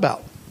being talked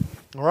about.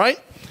 All right?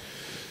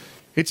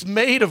 It's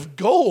made of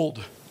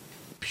gold.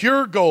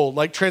 pure gold,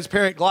 like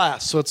transparent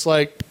glass. So it's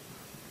like,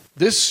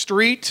 this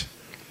street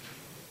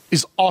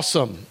is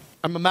awesome.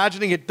 I'm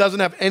imagining it doesn't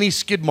have any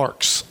skid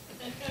marks.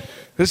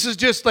 This is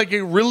just like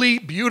a really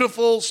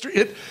beautiful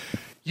street.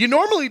 You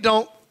normally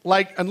don't,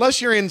 like,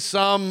 unless you're in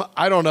some,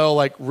 I don't know,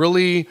 like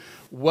really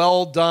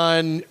well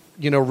done,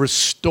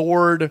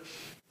 restored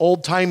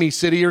old-timey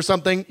city or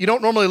something, you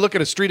don't normally look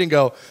at a street and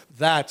go,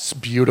 that's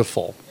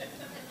beautiful.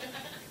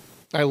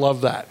 I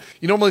love that.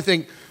 You normally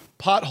think,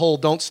 pothole,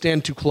 don't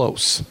stand too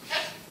close.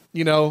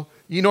 You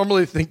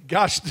normally think,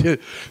 gosh,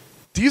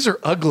 these are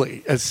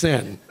ugly as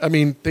sin. I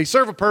mean, they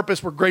serve a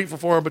purpose, we're grateful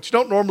for them, but you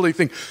don't normally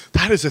think,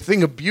 that is a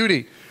thing of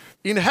beauty.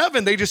 In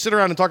heaven, they just sit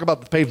around and talk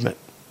about the pavement.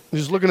 They're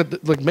just looking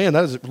at, man,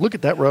 look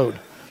at that road.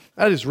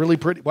 That is really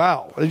pretty.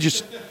 Wow.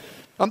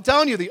 I'm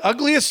telling you, the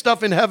ugliest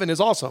stuff in heaven is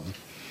awesome.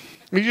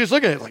 You just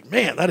look at it like,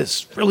 man, that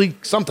is really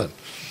something.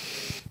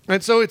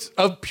 And so it's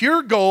of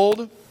pure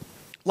gold,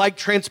 like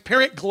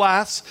transparent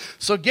glass.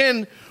 So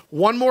again,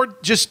 one more,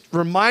 just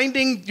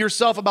reminding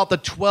yourself about the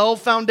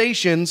 12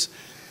 foundations.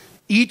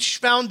 Each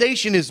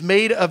foundation is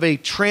made of a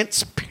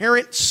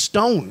transparent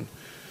stone.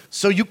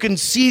 So you can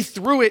see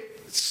through it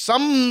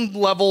some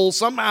level,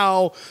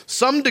 somehow,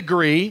 some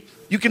degree.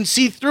 You can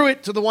see through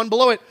it to the one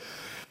below it.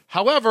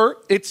 However,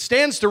 it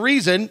stands to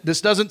reason, this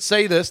doesn't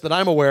say this that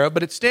I'm aware of,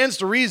 but it stands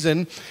to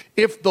reason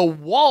if the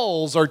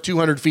walls are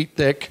 200 feet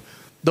thick,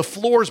 the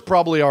floors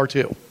probably are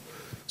too.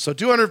 So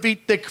 200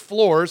 feet thick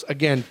floors,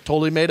 again,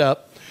 totally made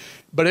up.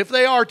 But if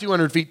they are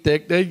 200 feet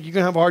thick, you're going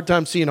to have a hard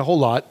time seeing a whole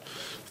lot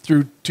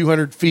through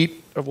 200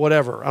 feet of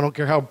whatever. I don't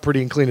care how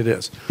pretty and clean it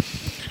is.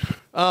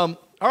 All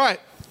right.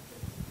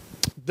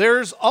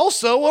 There's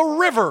also a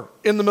river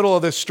in the middle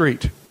of this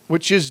street,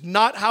 which is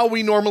not how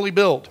we normally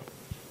build.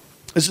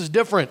 This is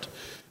different.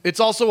 It's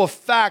also a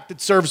fact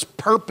that serves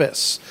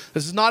purpose.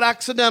 This is not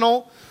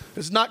accidental.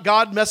 This is not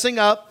God messing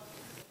up.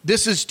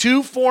 This is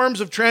two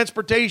forms of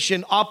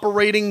transportation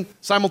operating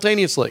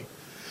simultaneously.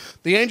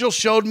 The angel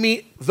showed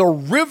me the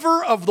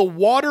river of the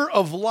water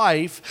of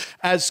life,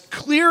 as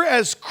clear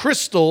as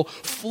crystal,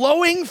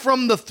 flowing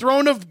from the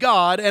throne of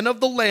God and of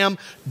the Lamb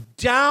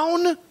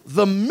down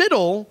the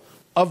middle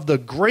of the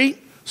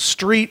great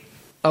street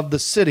of the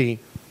city.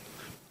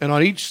 And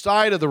on each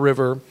side of the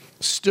river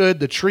stood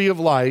the tree of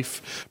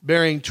life,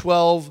 bearing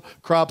 12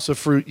 crops of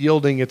fruit,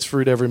 yielding its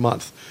fruit every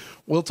month.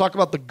 We'll talk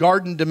about the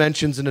garden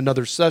dimensions in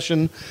another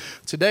session.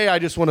 Today, I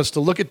just want us to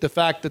look at the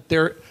fact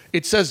that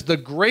it says the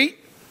great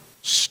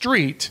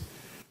street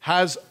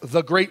has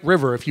the great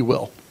river, if you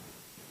will.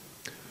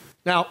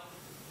 Now,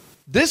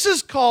 this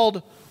is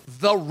called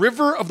the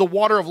river of the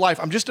water of life.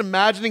 I'm just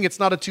imagining it's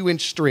not a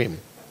 2-inch stream.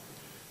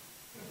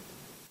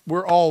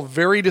 We're all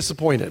very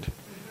disappointed.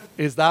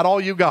 Is that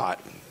all you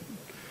got?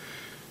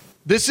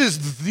 This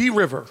is the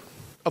river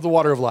of the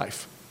water of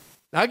life.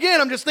 Now again,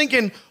 I'm just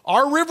thinking,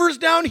 our rivers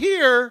down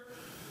here,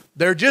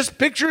 they're just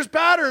pictures,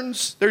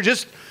 patterns. They're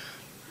just,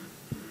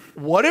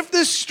 what if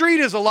this street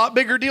is a lot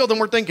bigger deal than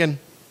we're thinking?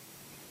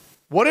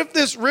 What if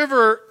this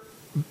river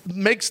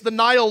makes the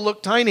Nile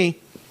look tiny?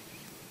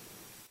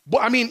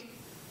 I mean,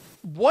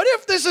 what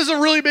if this is a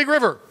really big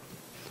river?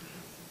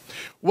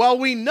 Well,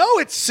 we know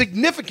it's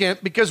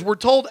significant because we're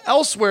told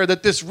elsewhere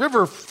that this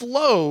river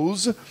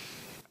flows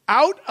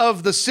out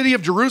of the city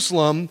of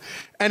Jerusalem,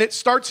 and it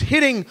starts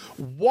hitting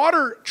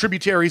water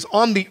tributaries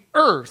on the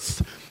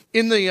earth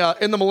in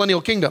the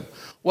millennial kingdom.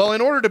 Well,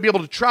 in order to be able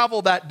to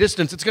travel that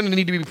distance, it's going to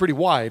need to be pretty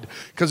wide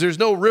because there's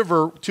no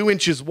river 2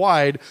 inches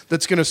wide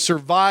that's going to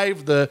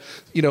survive the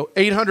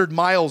 800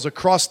 miles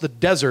across the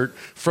desert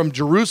from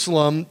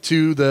Jerusalem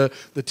to the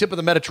tip of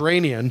the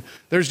Mediterranean.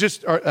 There's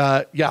just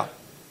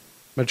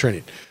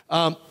Mediterranean.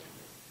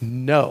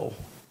 No,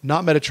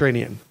 not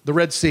Mediterranean. The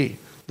Red Sea.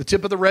 The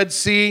tip of the Red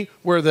Sea,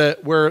 where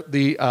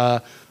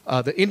the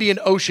Indian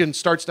Ocean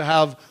starts to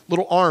have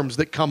little arms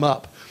that come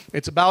up.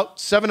 It's about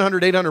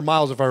 700, 800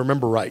 miles, if I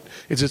remember right.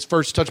 It's its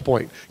first touch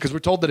point, because we're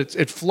told that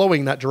it's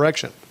flowing that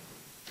direction.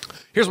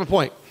 Here's my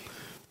point.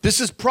 This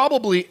is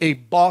probably a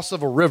boss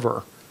of a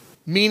river,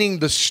 meaning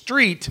the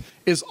street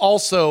is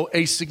also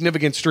a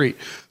significant street.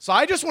 So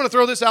I just want to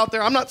throw this out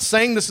there. I'm not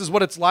saying this is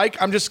what it's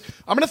like. I'm going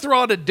to throw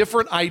out a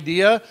different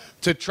idea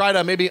to try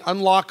to maybe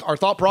unlock our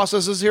thought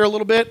processes here a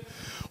little bit.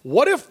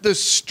 What if the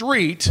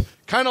street,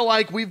 kind of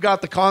like we've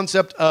got the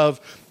concept of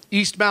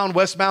eastbound,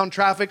 westbound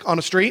traffic on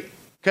a street,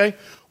 okay?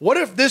 What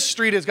if this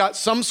street has got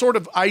some sort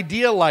of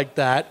idea like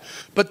that,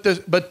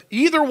 but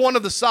either one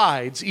of the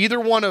sides, either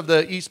one of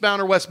the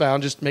eastbound or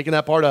westbound, just making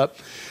that part up,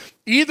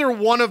 either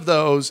one of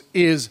those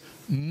is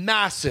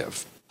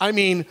massive. I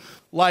mean,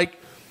 like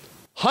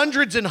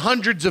hundreds and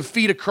hundreds of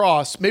feet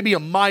across, maybe a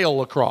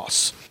mile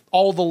across.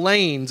 All the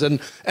lanes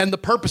and the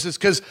purposes,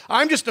 because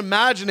I'm just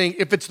imagining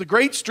if it's the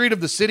great street of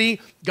the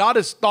city, God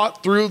has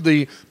thought through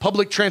the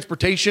public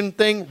transportation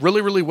thing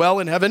really, really well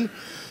in heaven.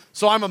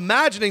 So I'm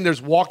imagining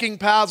there's walking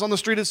paths on the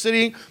street of the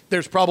city.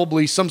 There's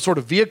probably some sort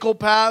of vehicle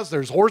paths.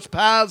 There's horse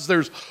paths.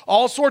 There's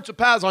all sorts of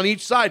paths on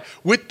each side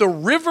with the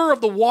river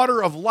of the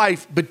water of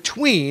life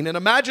between. And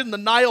imagine the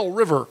Nile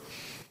River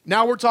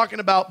Now we're talking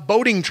about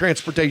boating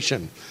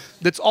transportation.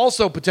 That's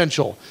also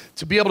potential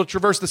to be able to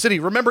traverse the city.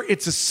 Remember,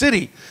 it's a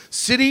city.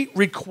 City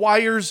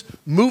requires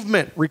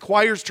movement,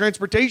 requires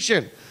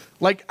transportation.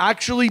 Like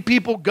actually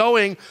people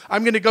going,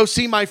 I'm going to go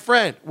see my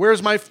friend.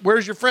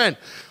 Where's your friend?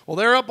 Well,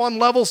 they're up on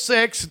level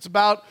 6. It's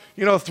about,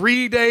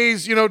 3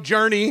 days,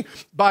 journey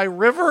by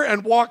river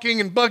and walking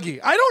and buggy.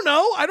 I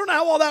don't know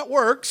how all that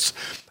works.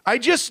 I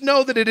just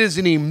know that it is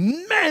an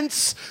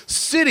immense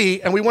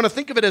city, and we want to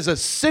think of it as a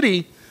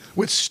city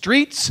with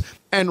streets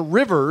and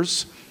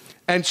rivers,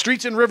 and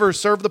streets and rivers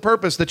serve the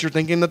purpose that you're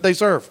thinking that they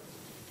serve.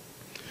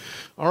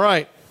 All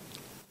right.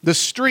 The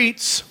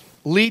streets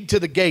lead to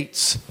the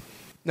gates.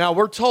 Now,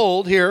 we're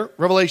told here,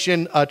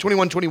 Revelation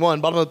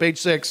 21:21, bottom of page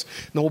 6,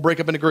 and then we'll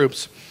break up into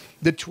groups.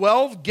 The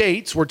 12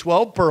 gates were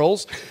 12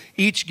 pearls,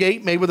 each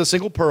gate made with a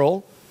single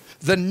pearl.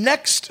 The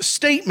next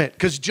statement,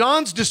 because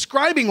John's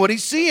describing what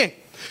he's seeing.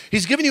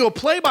 He's giving you a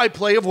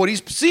play-by-play of what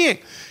he's seeing.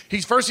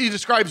 First he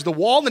describes the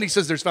wall, then he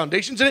says there's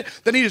foundations in it,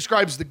 then he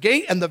describes the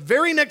gate, and the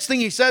very next thing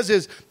he says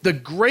is, the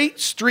great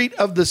street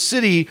of the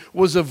city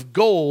was of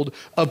gold,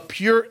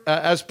 pure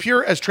as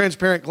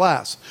transparent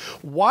glass.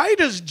 Why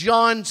does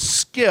John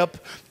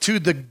skip to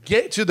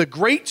the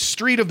great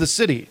street of the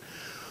city?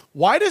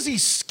 Why does he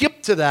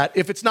skip to that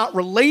if it's not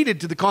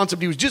related to the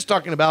concept he was just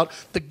talking about,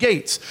 the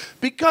gates?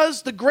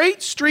 Because the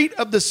great street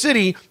of the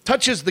city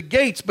touches the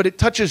gates, but it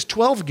touches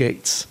 12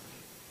 gates.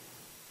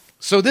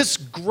 So this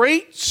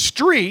great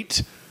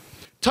street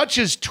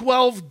touches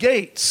 12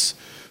 gates.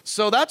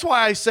 So that's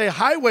why I say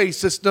highway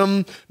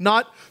system,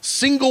 not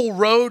single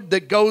road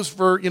that goes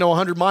for,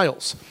 100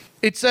 miles.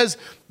 It says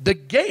the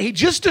gate. He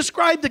just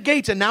described the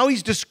gates, and now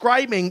he's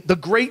describing the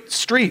great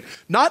street.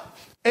 Not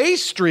a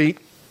street,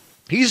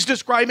 he's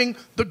describing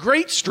the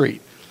great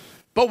street.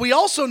 But we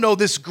also know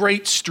this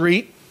great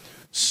street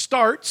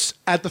starts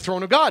at the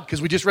throne of God,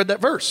 because we just read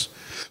that verse.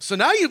 So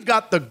now you've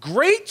got the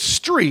great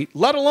street,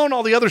 let alone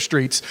all the other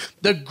streets.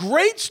 The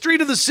great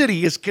street of the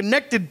city is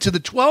connected to the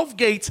 12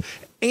 gates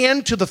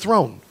and to the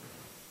throne.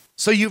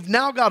 So you've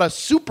now got a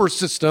super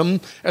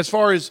system as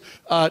far as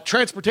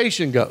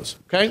transportation goes,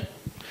 okay?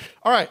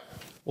 All right,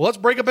 well, let's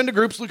break up into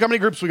groups. Luke, how many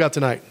groups we got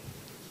tonight?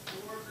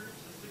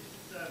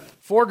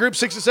 4 groups,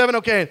 6 to 7,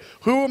 okay.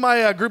 Who are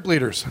my group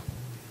leaders?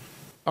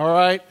 All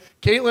right,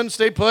 Caitlin,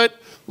 stay put.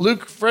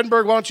 Luke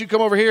Frenberg, why don't you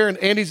come over here? And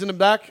Andy's in the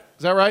back.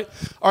 Is that right?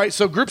 All right,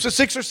 so groups of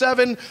 6 or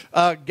 7,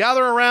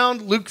 gather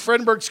around. Luke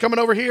Frenberg's coming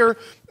over here.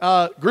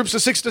 Groups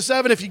of 6 to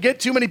 7. If you get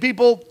too many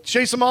people,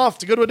 chase them off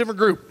to go to a different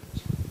group.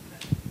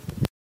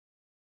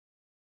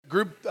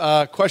 Group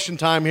question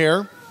time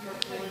here.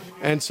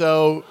 And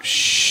so,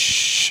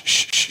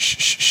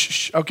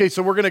 okay,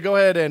 so we're going to go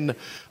ahead and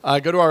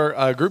go to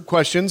our group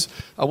questions.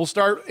 We'll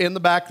start in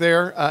the back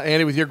there,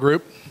 Andy, with your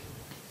group.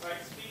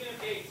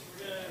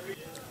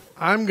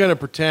 I'm going to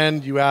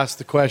pretend you asked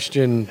the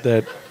question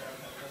that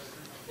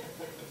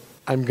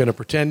I'm going to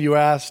pretend you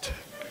asked.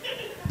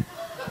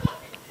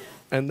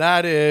 And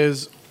that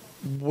is,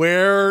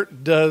 where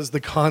does the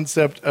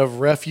concept of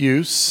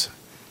refuse,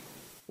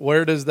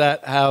 where does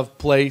that have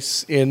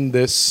place in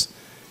this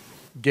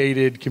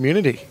gated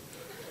community,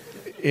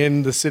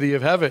 in the city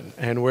of heaven?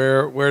 And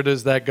where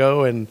does that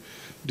go? And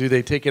do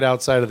they take it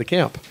outside of the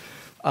camp?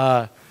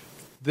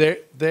 They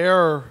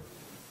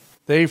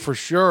for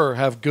sure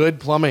have good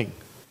plumbing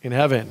in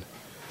heaven.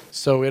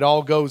 So it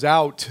all goes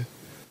out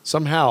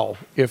somehow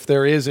if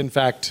there is, in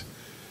fact,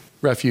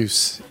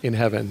 refuse in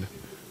heaven,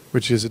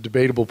 which is a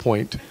debatable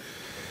point.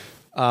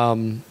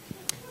 I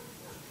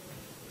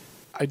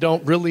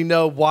don't really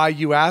know why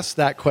you asked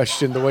that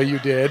question the way you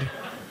did.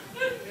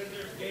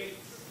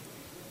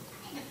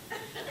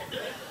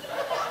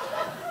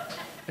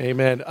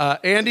 Amen.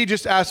 Andy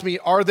just asked me,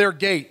 are there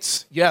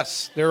gates?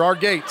 Yes, there are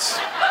gates.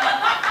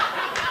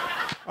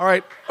 All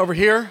right, over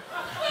here.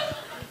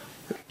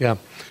 Yeah.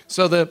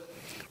 So the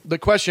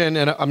question,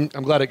 and I'm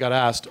glad it got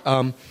asked.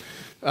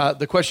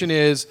 The question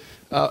is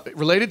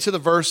related to the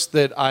verse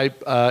that I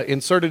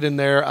inserted in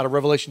there out of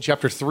Revelation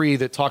chapter 3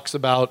 that talks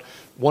about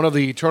one of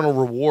the eternal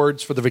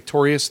rewards for the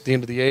victorious at the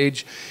end of the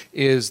age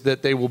is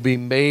that they will be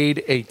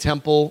made a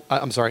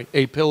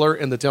pillar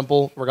in the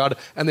temple for God,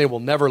 and they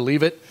will never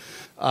leave it.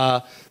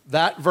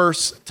 That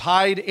verse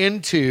tied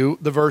into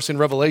the verse in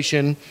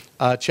Revelation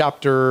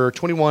chapter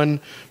 21,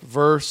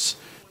 verse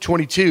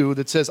 22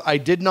 that says, I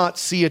did not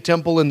see a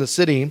temple in the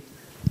city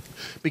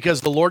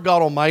because the Lord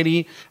God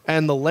Almighty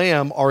and the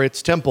Lamb are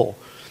its temple.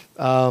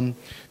 And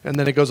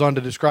then it goes on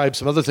to describe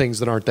some other things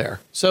that aren't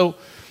there. So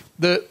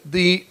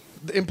the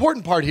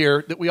important part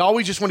here that we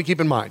always just want to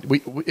keep in mind,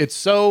 it's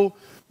so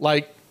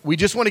like we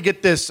just want to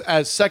get this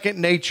as second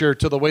nature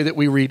to the way that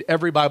we read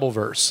every Bible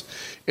verse.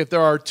 If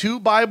there are 2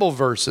 Bible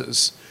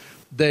verses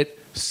that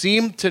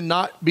seem to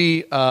not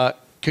be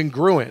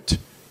congruent,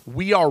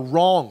 we are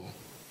wrong.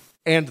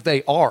 And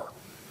they are.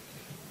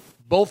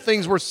 Both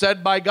things were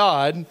said by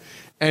God,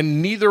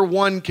 and neither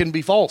one can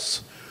be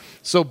false.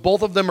 So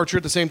both of them are true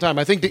at the same time.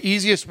 I think the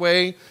easiest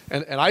way,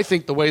 and I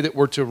think the way that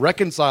we're to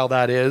reconcile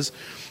that is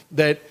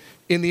that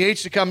in the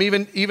age to come,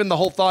 even the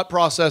whole thought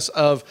process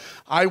of,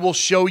 I will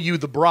show you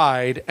the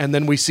bride, and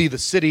then we see the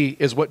city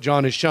is what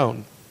John is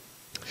shown.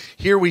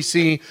 Here we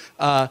see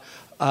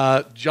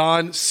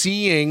John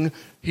seeing,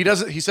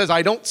 he says,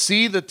 I don't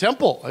see the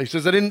temple. He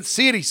says, I didn't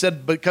see it. He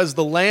said, because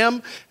the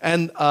Lamb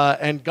and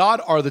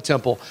God are the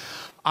temple.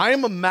 I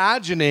am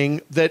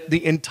imagining that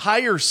the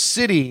entire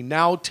city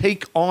now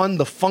take on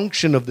the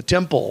function of the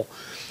temple.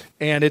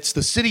 And it's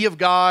the city of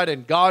God,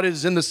 and God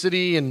is in the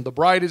city, and the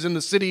bride is in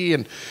the city.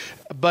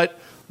 But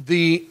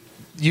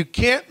you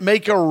can't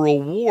make a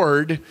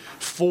reward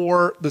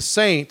for the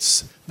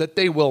saints that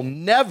they will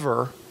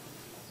never,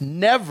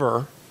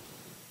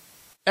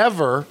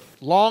 ever,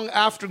 long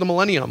after the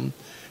millennium,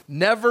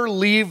 never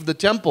leave the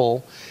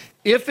temple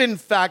if in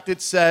fact it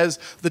says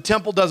the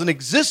temple doesn't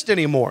exist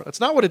anymore.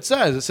 That's not what it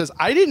says. It says,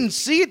 I didn't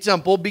see a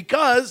temple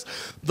because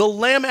the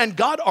Lamb and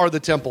God are the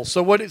temple.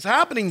 So what is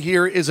happening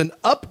here is an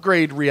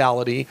upgrade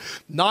reality,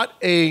 not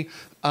a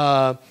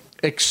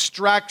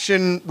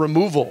extraction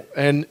removal.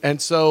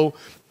 And so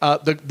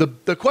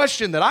the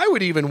question that I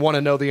would even want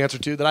to know the answer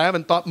to, that I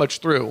haven't thought much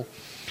through,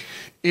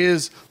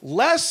 is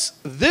less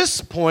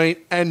this point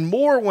and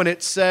more when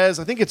it says,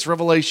 I think it's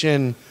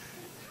Revelation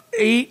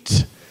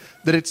 8,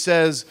 that it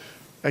says,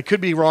 I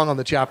could be wrong on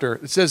the chapter.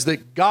 It says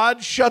that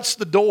God shuts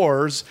the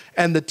doors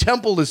and the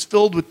temple is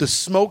filled with the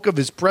smoke of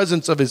his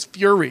presence, of his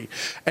fury.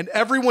 And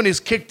everyone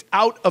is kicked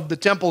out of the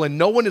temple and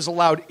no one is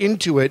allowed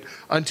into it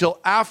until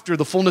after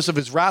the fullness of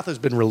his wrath has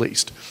been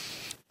released.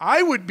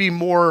 I would be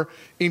more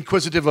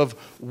inquisitive of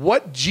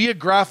what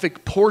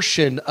geographic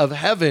portion of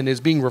heaven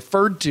is being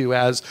referred to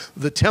as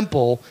the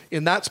temple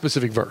in that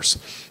specific verse.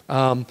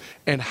 And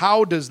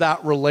how does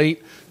that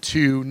relate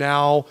to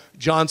now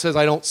John says,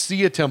 I don't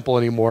see a temple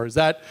anymore? Is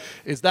that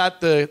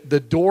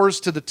the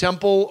doors to the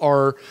temple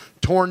are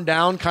torn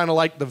down, kind of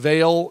like the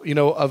veil,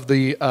 of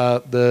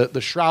the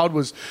shroud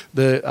was,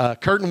 the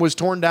curtain was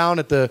torn down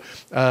at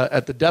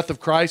the death of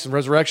Christ and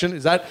resurrection?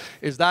 Is that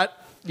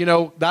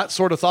that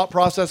sort of thought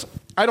process?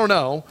 I don't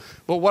know.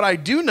 But what I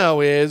do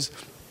know is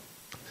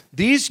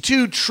these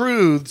two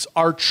truths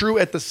are true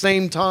at the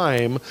same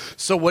time.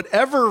 So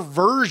whatever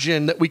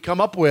version that we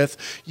come up with,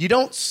 you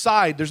don't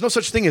side. There's no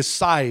such thing as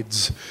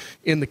sides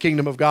in the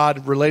kingdom of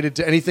God related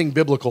to anything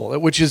biblical,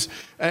 which is,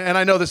 and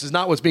I know this is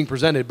not what's being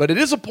presented, but it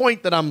is a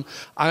point that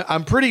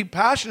I'm pretty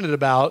passionate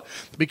about,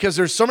 because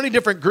there's so many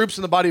different groups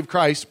in the body of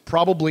Christ,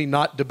 probably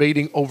not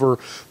debating over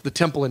the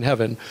temple in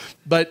heaven,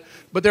 but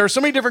there are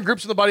so many different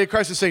groups in the body of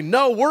Christ that say,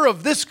 no, we're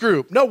of this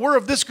group. No, we're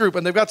of this group.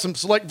 And they've got some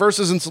select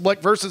verses and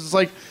select verses. It's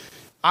like,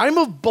 I'm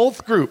of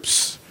both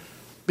groups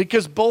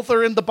because both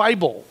are in the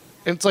Bible.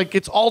 And it's like,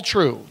 it's all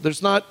true.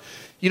 There's not,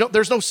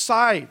 there's no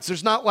sides.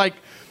 There's not like,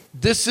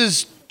 this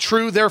is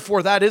true,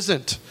 therefore that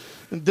isn't.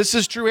 This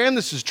is true and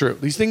this is true.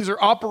 These things are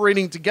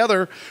operating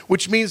together,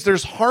 which means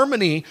there's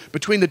harmony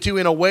between the two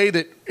in a way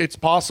that it's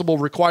possible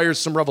requires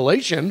some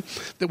revelation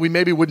that we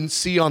maybe wouldn't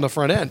see on the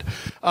front end.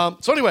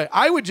 So anyway,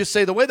 I would just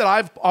say the way that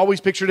I've always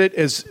pictured it,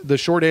 is the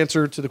short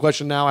answer to the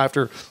question now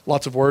after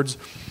lots of words,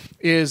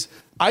 is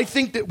I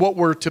think that what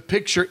we're to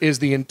picture is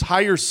the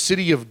entire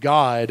city of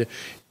God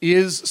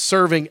is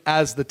serving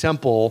as the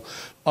temple,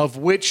 of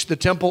which the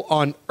temple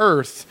on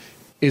earth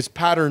is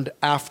patterned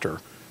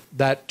after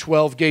that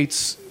 12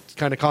 gates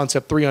kind of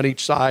concept, 3 on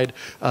each side,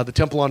 the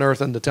temple on earth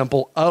and the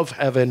temple of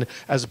heaven,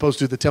 as opposed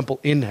to the temple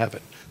in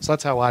heaven. So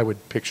that's how I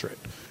would picture it.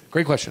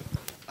 Great question.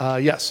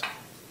 Yes.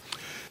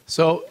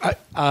 So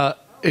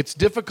it's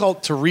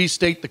difficult to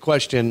restate the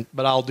question,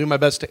 but I'll do my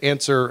best to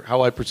answer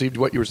how I perceived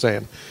what you were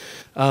saying.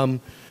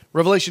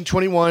 Revelation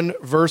 21,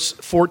 verse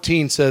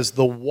 14 says,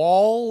 the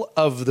wall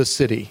of the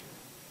city,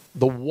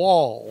 the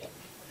wall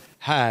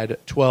had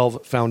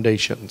 12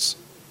 foundations,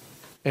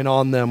 and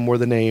on them were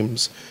the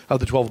names of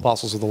the 12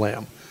 apostles of the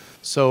Lamb.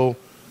 So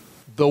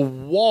the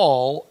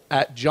wall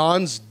at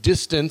John's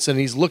distance, and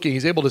he's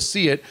able to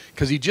see it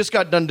because he just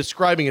got done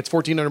describing it's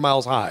 1,400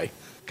 miles high.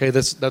 Okay,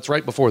 that's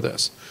right before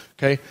this.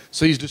 Okay,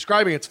 so he's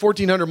describing it's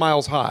 1,400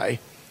 miles high.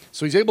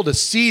 So he's able to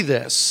see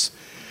this.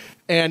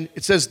 And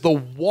it says the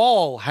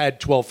wall had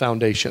 12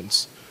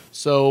 foundations.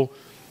 So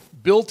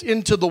built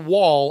into the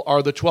wall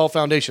are the 12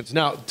 foundations.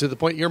 Now, to the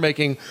point you're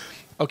making,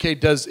 okay,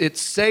 does it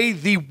say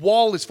the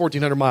wall is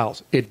 1,400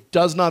 miles? It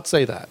does not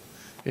say that.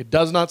 It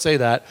does not say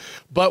that.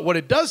 But what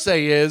it does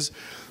say is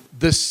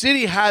the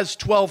city has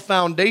 12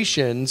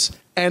 foundations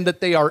and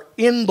that they are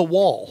in the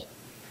wall.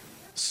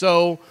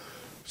 So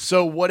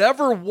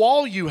whatever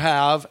wall you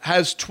have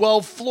has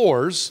 12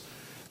 floors,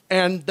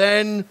 and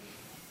then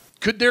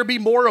could there be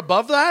more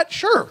above that?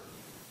 Sure.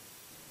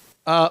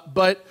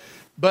 But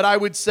I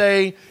would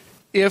say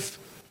if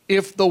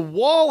the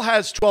wall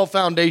has 12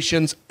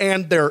 foundations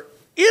and there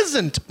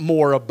isn't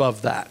more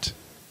above that,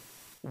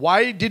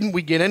 why didn't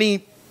we get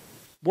any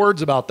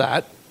words about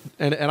that?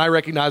 And I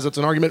recognize it's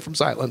an argument from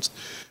silence,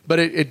 but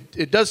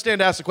it does stand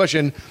to ask the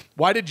question,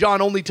 why did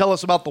John only tell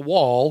us about the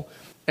wall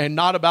and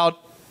not about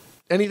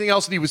anything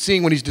else that he was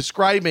seeing when he's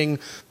describing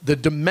the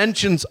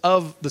dimensions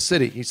of the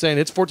city? He's saying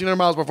it's 1,400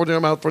 miles by 1,400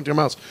 miles, 1,400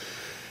 miles.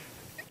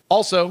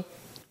 Also,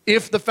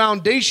 if the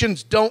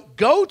foundations don't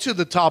go to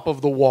the top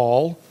of the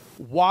wall,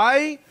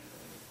 why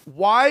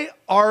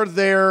are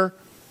there,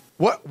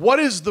 what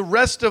is the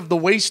rest of the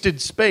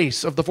wasted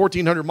space of the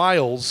 1,400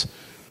 miles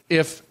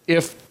if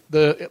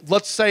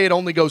let's say it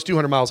only goes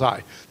 200 miles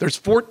high? There's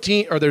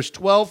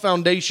 12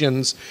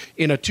 foundations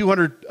in a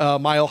 200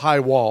 mile high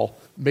wall,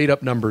 made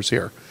up numbers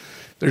here.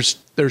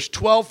 There's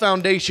 12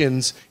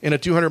 foundations in a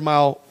 200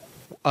 mile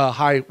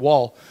high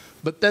wall,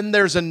 but then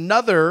there's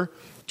another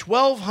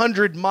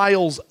 1,200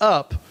 miles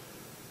up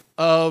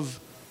of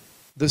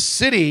the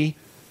city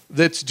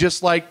that's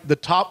just like the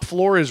top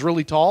floor is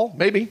really tall.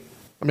 Maybe.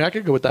 I mean, I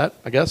could go with that,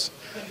 I guess.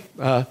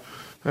 But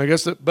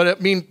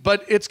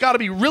it's got to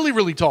be really,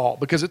 really tall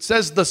because it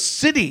says the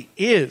city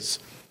is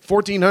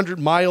 1,400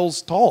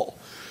 miles tall.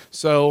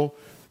 So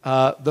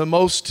the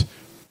most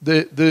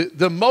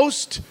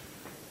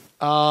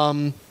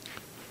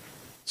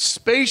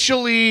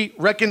spatially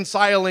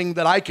reconciling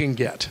that I can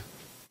get,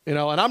 and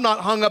I'm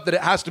not hung up that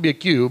it has to be a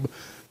cube.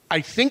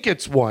 I think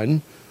it's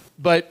one,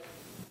 but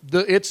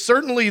it's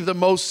certainly the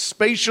most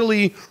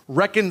spatially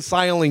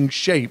reconciling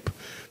shape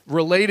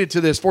related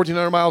to this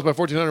 1,400 miles by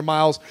 1,400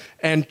 miles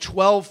and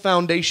 12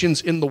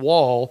 foundations in the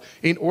wall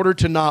in order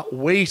to not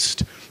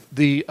waste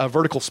the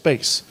vertical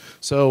space.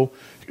 So,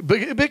 but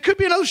it could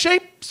be another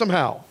shape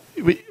somehow.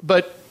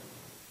 But,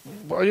 I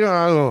don't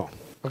know.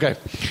 Okay.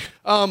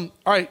 All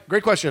right,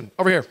 great question.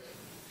 Over here.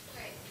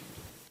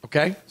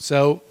 Okay,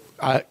 so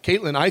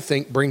Caitlin, I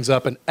think, brings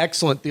up an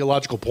excellent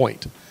theological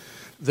point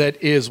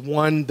that is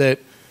one that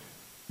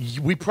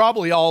we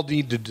probably all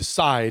need to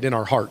decide in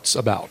our hearts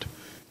about.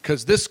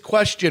 Because this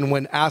question,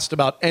 when asked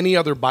about any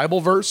other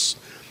Bible verse,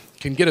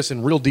 can get us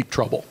in real deep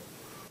trouble.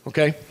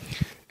 Okay?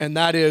 And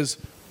that is,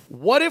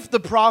 what if the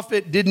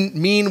prophet didn't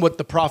mean what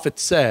the prophet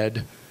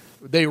said?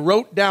 They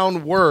wrote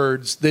down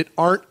words that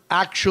aren't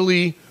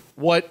actually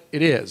what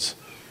it is.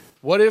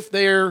 What if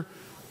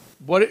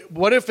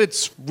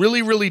it's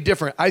really, really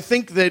different? I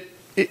think that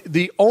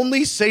the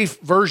only safe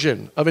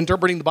version of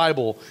interpreting the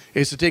Bible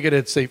is to take it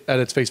at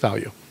its face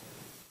value.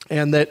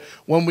 And that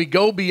when we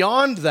go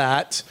beyond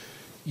that,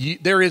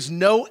 there is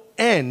no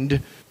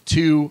end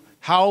to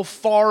how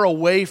far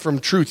away from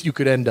truth you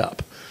could end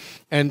up.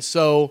 And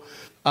so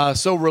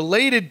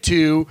related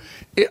to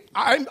it,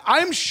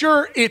 I'm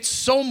sure it's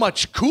so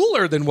much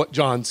cooler than what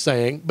John's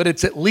saying, but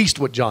it's at least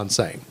what John's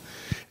saying.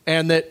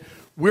 And that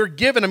we're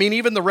given,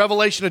 even the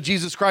revelation of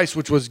Jesus Christ,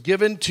 which was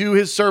given to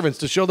his servants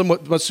to show them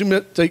what must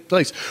soon take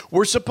place.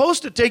 We're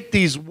supposed to take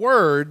these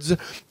words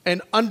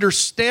and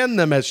understand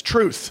them as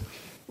truth.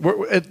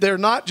 They're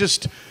not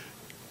just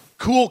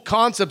cool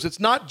concepts. It's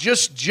not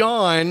just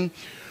John,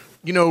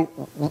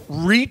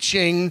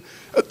 reaching.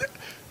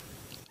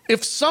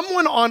 If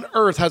someone on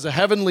earth has a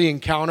heavenly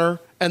encounter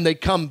and they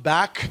come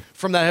back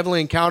from that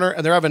heavenly encounter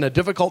and they're having a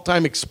difficult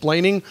time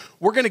explaining,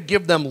 we're going to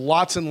give them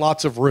lots and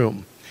lots of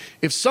room.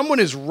 If someone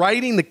is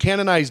writing the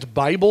canonized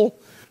Bible,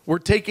 we're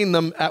taking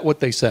them at what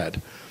they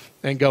said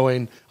and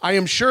going, I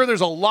am sure there's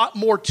a lot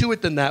more to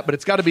it than that, but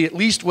it's got to be at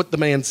least what the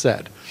man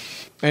said.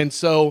 And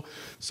so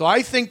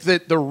I think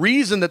that the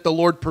reason that the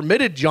Lord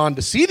permitted John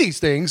to see these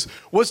things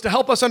was to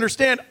help us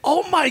understand,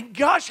 oh my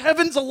gosh,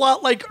 heaven's a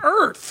lot like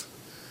earth.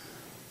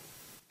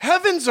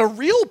 Heaven's a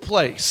real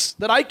place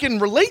that I can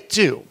relate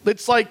to.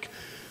 It's like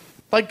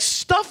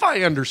stuff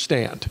I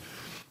understand.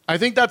 I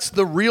think that's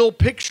the real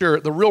picture,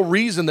 the real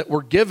reason that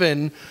we're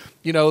given,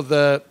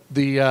 the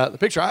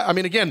picture.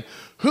 Again,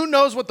 who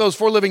knows what those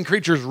four living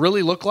creatures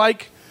really look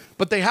like?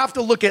 But they have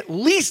to look at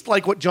least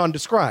like what John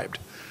described.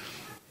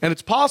 And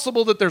it's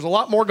possible that there's a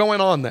lot more going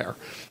on there.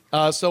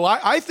 So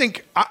I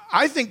think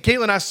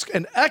Caitlin asked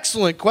an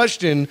excellent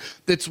question.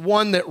 That's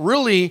one that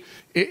really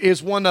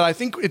is one that I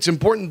think it's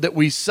important that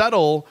we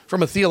settle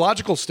from a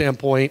theological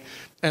standpoint,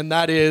 and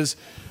that is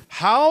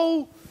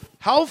how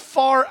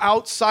far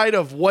outside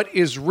of what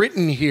is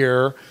written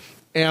here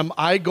am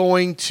I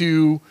going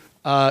to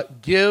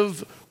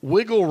give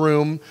wiggle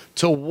room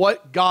to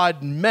what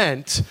God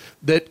meant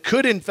that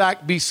could in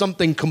fact be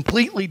something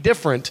completely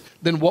different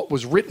than what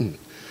was written?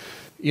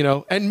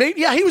 And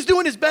maybe, he was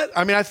doing his best.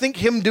 I think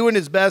him doing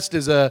his best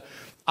is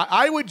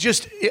I would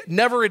just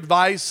never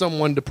advise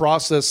someone to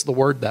process the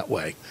word that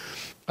way.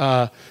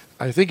 I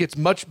think it's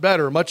much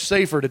better, much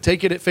safer to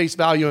take it at face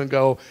value and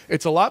go,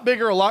 it's a lot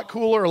bigger, a lot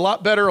cooler, a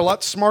lot better, a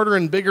lot smarter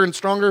and bigger and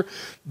stronger,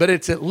 but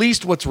it's at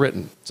least what's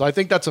written. So I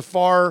think that's a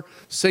far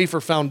safer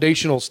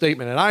foundational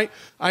statement. And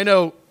I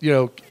know,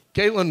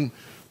 Caitlin,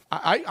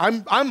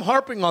 I'm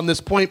harping on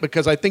this point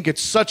because I think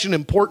it's such an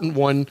important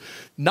one,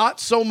 not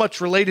so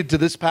much related to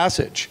this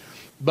passage,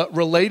 but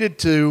related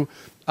to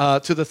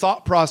the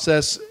thought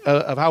process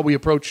of how we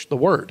approach the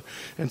word.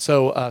 And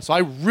so I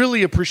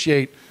really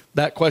appreciate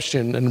that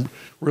question and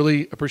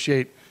really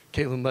appreciate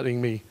Caitlin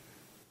letting me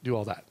do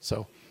all that.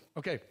 So,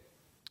 okay.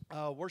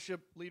 Worship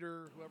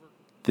leader, whoever.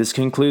 This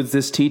concludes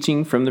this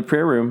teaching from the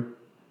prayer room.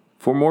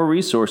 For more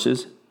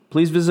resources,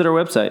 please visit our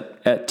website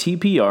at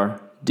tprdfw.com.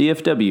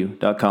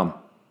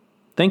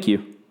 Thank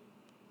you.